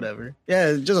 Whatever. Yeah,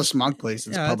 it's just a smog place.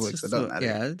 It's public, so it doesn't matter.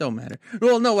 Yeah, it don't matter.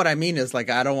 Well, no, what I mean is like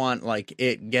I don't want like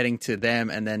it getting to them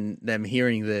and then them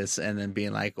hearing this and then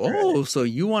being like, "Oh, so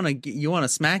you want to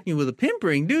smack me with a pimp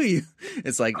ring, do you?"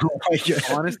 It's like, Oh my God.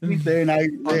 Honestly, They're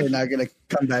not gonna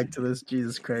come back to this.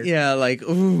 Jesus Christ. yeah, like,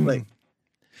 ooh, Like,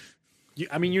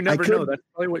 I mean, you never could- know. That's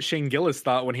probably what Shane Gillis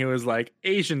thought when he was like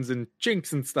Asians and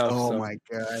chinks and stuff. oh so my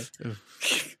God.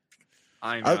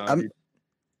 I know. dude.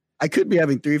 I could be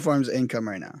having 3 forms of income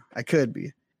right now. I could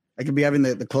be having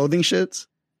the clothing shits.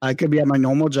 I could be at my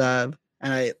normal job,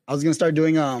 and I was gonna start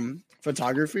doing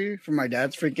photography for my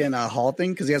dad's freaking hall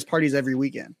thing because he has parties every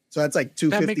weekend. So that's like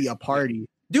 $250 a party,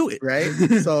 do it, right?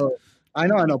 So I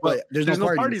know, but there's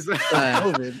no parties. parties.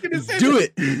 COVID. do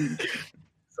it,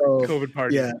 So COVID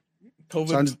party. yeah, so I'm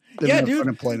COVID. just living Yeah, off dude.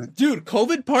 unemployment. Dude,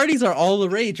 COVID parties are all the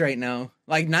rage right now.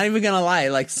 Like, not even gonna lie,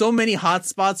 like so many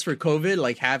hotspots for COVID.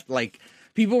 Like, have like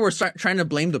people were trying to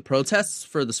blame the protests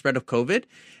for the spread of COVID.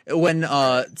 When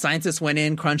scientists went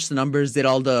in, crunched the numbers, did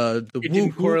all the It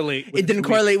didn't correlate. It didn't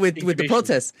correlate with the incubation.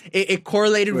 protests. It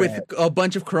correlated Right. with a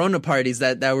bunch of Corona parties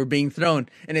that were being thrown,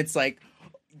 and it's like,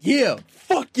 yeah,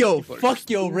 fuck yo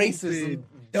racism,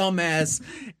 dumbass,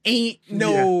 ain't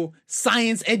no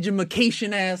science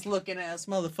education ass looking ass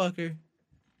motherfucker.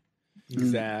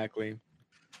 Exactly.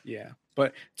 Yeah,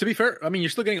 but to be fair, I mean, you're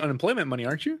still getting unemployment money,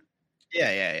 aren't you?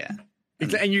 Yeah.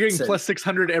 And you're getting So- plus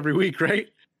 600 every week, right?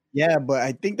 Yeah, but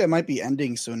I think that might be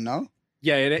ending soon. No.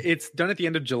 Yeah, it's done at the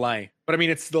end of July. But I mean,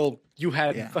 it's still you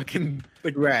had Yeah. fucking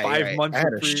like Right. 5 months. I had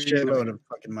for a free. shitload of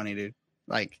fucking money, dude.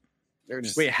 Like, they're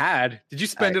just. Wait, did you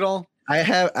spend it all?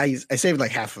 I saved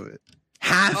like half of it.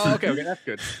 Half. Oh, okay, that's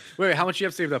good. Wait, how much you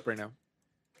have saved up right now?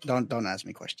 Don't ask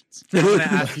me questions. I'm gonna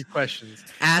ask you questions.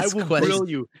 Ask I will questions. grill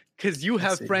you because you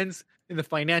have see. friends in the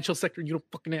financial sector. And you don't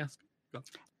fucking ask.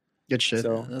 Good shit.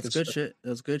 So That's good shit.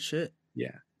 That's good shit.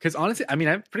 yeah, because honestly, I mean,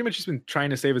 I've pretty much just been trying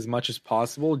to save as much as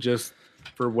possible, just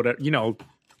for whatever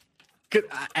 'cause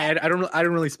I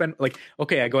don't really spend like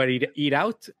okay, I go out and eat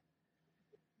out,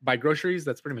 buy groceries.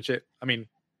 That's pretty much it. I mean,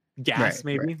 gas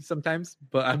Right, maybe sometimes,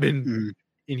 but I've been Mhm.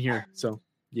 in here. So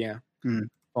yeah, Hmm.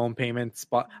 phone payments.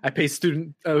 I pay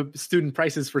student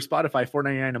prices for Spotify,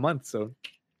 $4.99 a month. So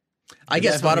I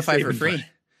get definitely Spotify for saving free. money.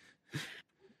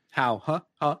 How?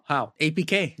 How?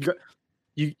 APK.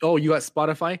 You got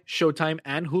Spotify, Showtime,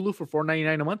 and Hulu for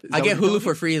 $4.99 a month? Is I that get what you're Hulu telling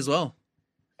for me? free as well.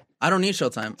 I don't need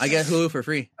Showtime. I get Hulu for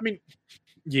free. I mean,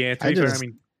 yeah. To I be fair, I just-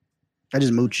 mean, I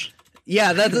just mooch.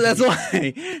 Yeah, that's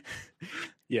why.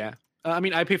 yeah. I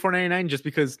mean, I pay $4.99 just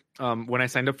because when I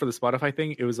signed up for the Spotify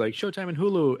thing, it was like Showtime and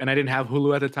Hulu, and I didn't have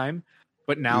Hulu at the time.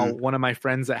 But now one of my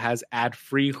friends that has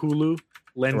ad-free Hulu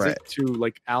lends Right. it to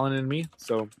like Alan and me,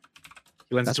 so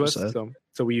he lends That's it to us. what's up.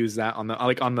 So we use that on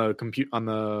the compute on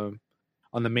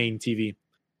the main TV.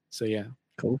 So yeah.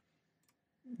 Cool.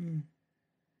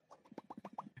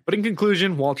 But in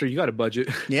conclusion, Walter, you got a budget.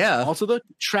 Yeah. Also, though,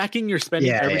 tracking your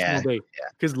spending Yeah, every yeah, single day.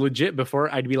 Because legit,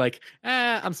 before I'd be like,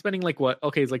 I'm spending like what?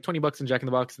 Okay, it's like $20 in Jack in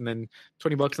the Box, and then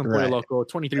 $20 on Pollo Right. Loco,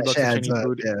 $23 That in shit Chinese adds up,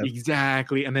 food. yeah.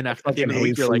 Exactly. And then at the Fucking end of the week,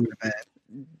 hate you're like, food, man.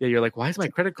 you're like, why is my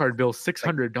credit card bill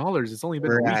 $600? It's only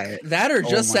been a week. Right. That or Oh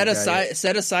just my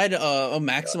set aside a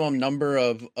maximum number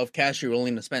of cash you're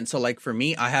willing to spend. So like for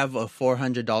me, I have a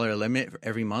 $400 limit for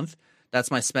every month. That's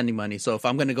my spending money. So if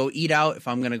I'm gonna go eat out, if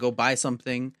I'm gonna go buy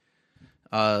something,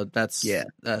 that's it.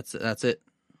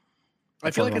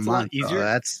 I feel like it's a lot easier.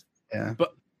 That's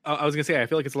But I was gonna say, I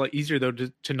feel like it's a lot easier though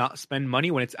to not spend money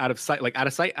when it's out of sight, like out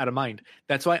of sight, out of mind.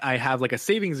 That's why I have like a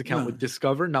savings account with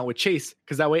Discover, not with Chase,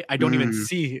 because that way I don't even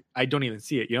see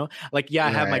it. You know, like I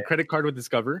have my Right. credit card with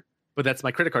Discover, but that's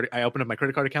my credit card. I open up my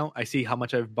credit card account, I see how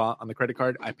much I've bought on the credit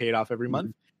card, I pay it off every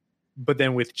month. But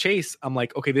then with Chase, I'm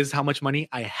like, okay, this is how much money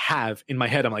I have in my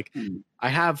head. I'm like, I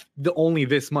have only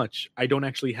this much. I don't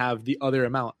actually have the other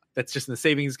amount. That's just in the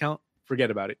savings account.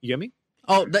 Forget about it. You get me?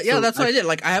 Oh, So that's what I did.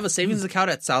 Like I have a savings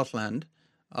account at Southland,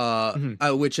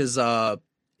 which is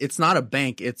it's not a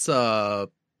bank, it's a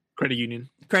Credit union.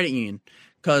 credit union.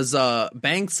 Because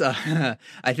banks, I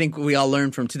think we all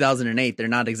learned from 2008, they're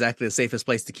not exactly the safest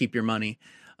place to keep your money.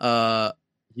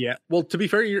 Yeah. Well, to be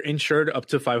fair, you're insured up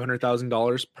to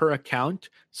 $500,000 per account.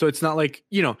 So it's not like,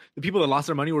 the people that lost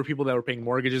their money were people that were paying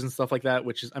mortgages and stuff like that,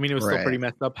 which is, I mean, it was still Right. pretty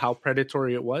messed up how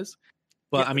predatory it was.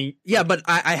 But I mean, Yeah, but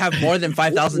I have more than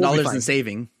 $5,000 We'll be in fine.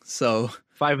 saving. So,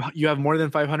 you have more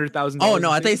than $500,000. oh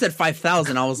no, I thought you said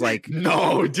 5,000. I was like,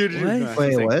 No, dude. What? no, I'm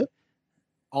Wait, saying what?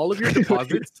 All of your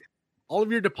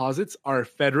deposits are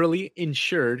federally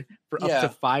insured for up Yeah. to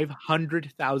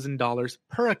 $500,000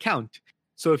 per account.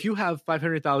 So if you have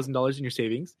 $500,000 in your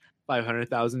savings,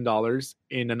 $500,000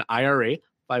 in an IRA,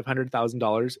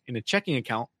 $500,000 in a checking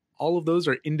account, all of those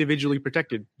are individually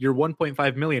protected. Your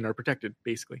 1.5 million are protected,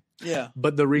 basically. yeah.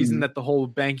 But the reason that the whole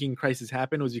banking crisis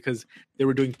happened was because they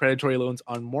were doing predatory loans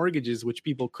on mortgages, which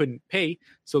people couldn't pay.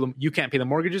 So you can't pay the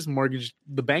mortgages.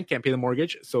 The bank can't pay the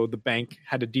mortgage. So the bank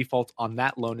had to default on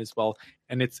that loan as well.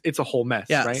 And it's a whole mess.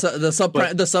 Yeah, Right. so the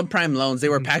subprime loans, they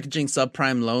were packaging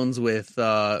subprime loans with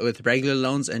regular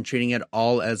loans and treating it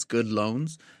all as good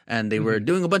loans, and they were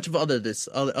doing a bunch of other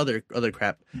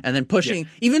crap, and then pushing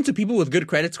even to people with good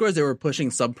credit scores, they were pushing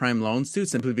subprime loans too,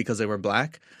 simply because they were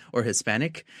black or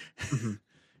Hispanic.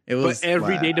 It was But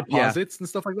everyday wow. deposits and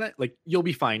stuff like that, like you'll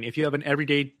be fine. If you have an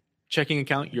everyday checking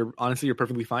account, you're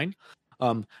perfectly fine.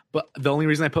 But the only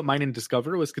reason I put mine in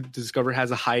Discover was because Discover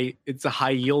has a high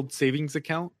yield savings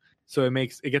account. So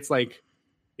it's like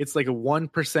a 1%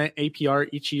 APR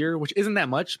each year, which isn't that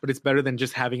much, but it's better than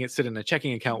just having it sit in a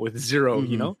checking account with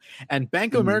 0, And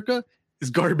Bank of America is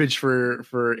garbage for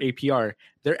APR.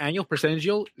 Their annual percentage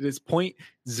yield is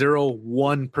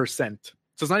 0.01%.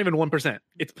 So it's not even 1%.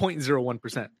 It's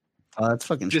 0.01%. Oh, that's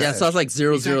fucking yeah, trash. so it's like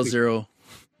 0.000.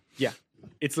 Exactly.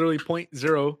 It's literally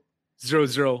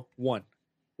 0.0001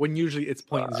 when usually it's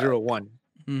 0.01.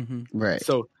 Mm-hmm. Right.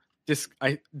 So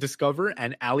Discover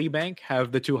and Ally Bank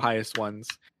have the two highest ones.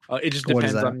 It just What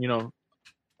is depends that?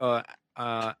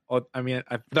 on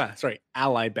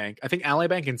Ally Bank. I think Ally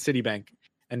Bank and Citibank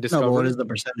and No, Discover. but what is the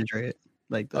percentage rate?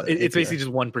 Like it's basically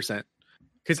just 1%.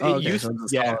 Because Oh, it okay, used so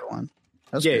it's a solid one.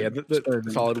 That's yeah, good. the It's better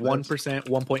than solid most. 1%,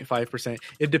 1.5%.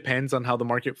 It depends on how the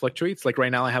market fluctuates. Like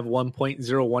right now, I have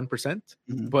 1.01%,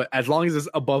 Mhm. but as long as it's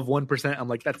above 1%, I'm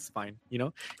like, that's fine,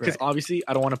 Because Right. obviously,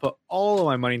 I don't want to put all of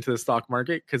my money into the stock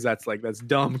market because that's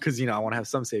dumb. Because I want to have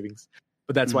some savings.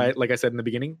 But that's why, like I said in the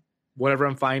beginning, whatever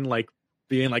I'm fine, like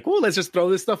being like, oh, let's just throw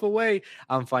this stuff away.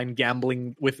 I'm fine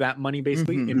gambling with that money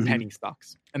basically in Mhm. penny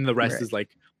stocks, and the rest Right. is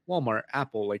like Walmart,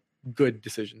 Apple, like good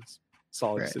decisions,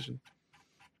 solid Right. decision.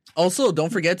 Also,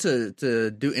 don't forget to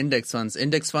do index funds.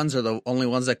 Index funds are the only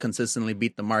ones that consistently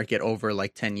beat the market over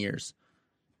like 10 years.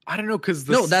 I don't know because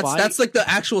That's like the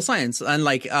actual science. And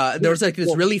like there was like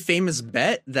this really famous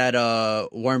bet that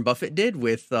Warren Buffett did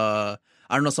with I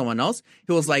I don't know, someone else.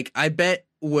 He was like, I bet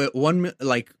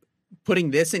like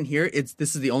putting this in here,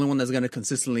 this is the only one that's going to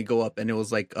consistently go up. And it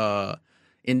was like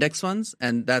index funds.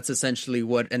 And that's essentially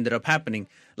what ended up happening.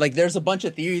 Like there's a bunch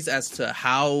of theories as to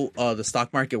how the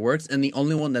stock market works. And the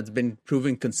only one that's been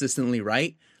proven consistently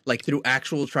right, like through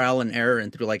actual trial and error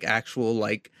and through like actual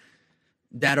like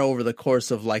data over the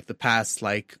course of like the past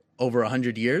like over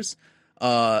 100 years,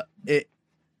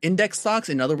 index stocks,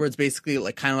 in other words, basically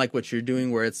like kind of like what you're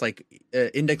doing, where it's like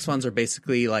index funds are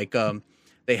basically like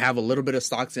they have a little bit of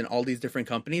stocks in all these different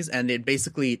companies, and it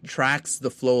basically tracks the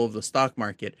flow of the stock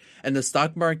market. And the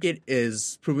stock market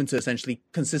is proven to essentially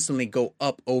consistently go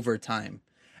up over time,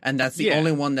 and that's the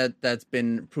only one that's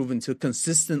been proven to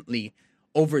consistently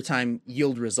over time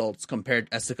yield results compared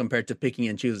to picking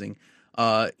and choosing.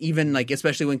 Even like,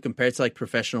 especially when compared to like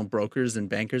professional brokers and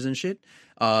bankers and shit,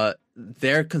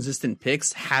 their consistent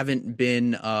picks haven't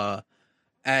been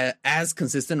as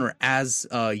consistent or as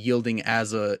yielding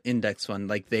as a index fund.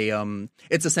 Like they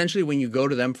it's essentially, when you go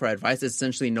to them for advice, it's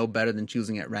essentially no better than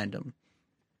choosing at random.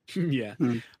 Yeah.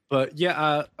 But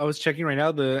yeah, I was checking right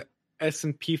now, the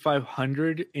S&P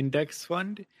 500 index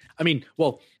fund. I mean,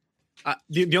 well,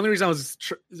 the only reason I was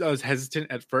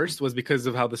hesitant at first was because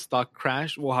of how the stock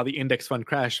crashed, how the index fund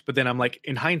crashed. But then I'm like,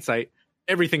 in hindsight,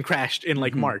 everything crashed in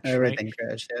like March. Everything right?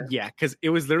 crashed. Yeah, because it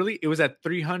was at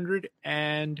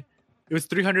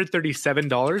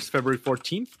 $337 February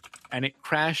 14th, and it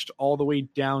crashed all the way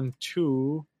down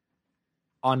to,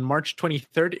 on March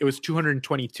 23rd, it was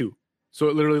 222. So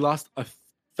it literally lost a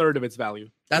third of its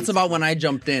value. That's about when I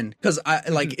jumped in, because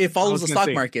it follows the stock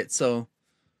market. So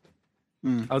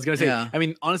I was gonna say, I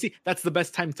mean, honestly, that's the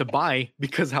best time to buy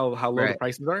because how low the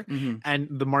prices are, and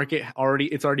the market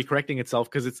it's already correcting itself,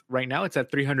 because it's right now it's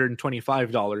at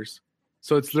 $325,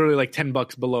 so it's literally like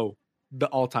 $10 below the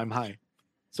all-time high.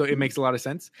 So it makes a lot of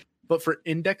sense. But for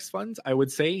index funds, I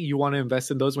would say you want to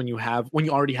invest in those when you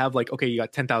already have like, okay, you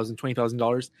got $10,000,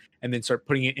 $20,000, and then start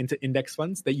putting it into index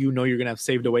funds that you're gonna have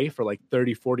saved away for like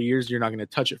 30-40 years. You're not gonna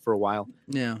touch it for a while.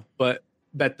 Yeah, but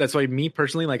that's why, me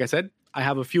personally, like I said, I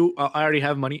have a few. I already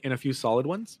have money in a few solid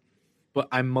ones, but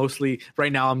I'm mostly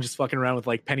right now. I'm just fucking around with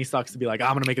like penny stocks to be like,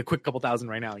 I'm gonna make a quick couple thousand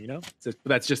right now. But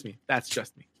that's just me. That's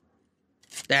just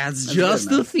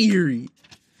the theory.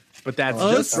 But that's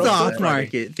a just stock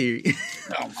market theory.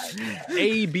 Oh my God.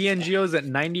 BNGO is at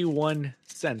 91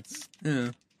 cents. Yeah,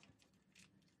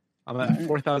 I'm at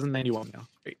 4,091 now.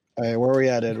 Great. All right, where are we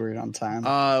at, Edward, on time?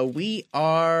 We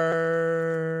are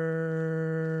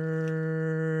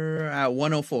at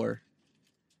 104.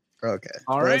 Okay.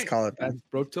 All Let's right. call it That's then.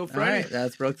 broke till All Friday. right,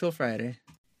 that's broke till Friday.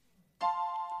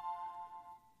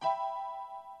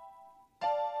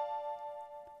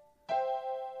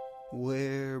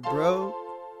 We're broke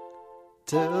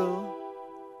till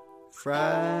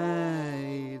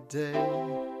Friday.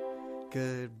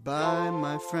 Goodbye,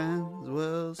 my friends.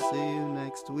 We'll see you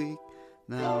next week.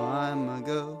 Now I'ma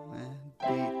go and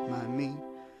beat my meat.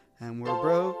 And we're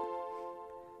broke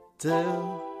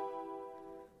till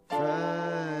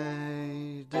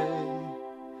Friday.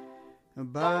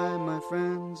 Bye, my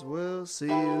friends. We'll see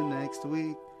you next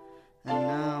week. And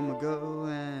now I'ma go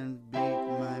and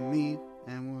beat my meat.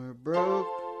 And we're broke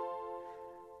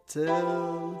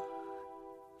till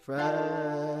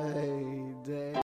Friday.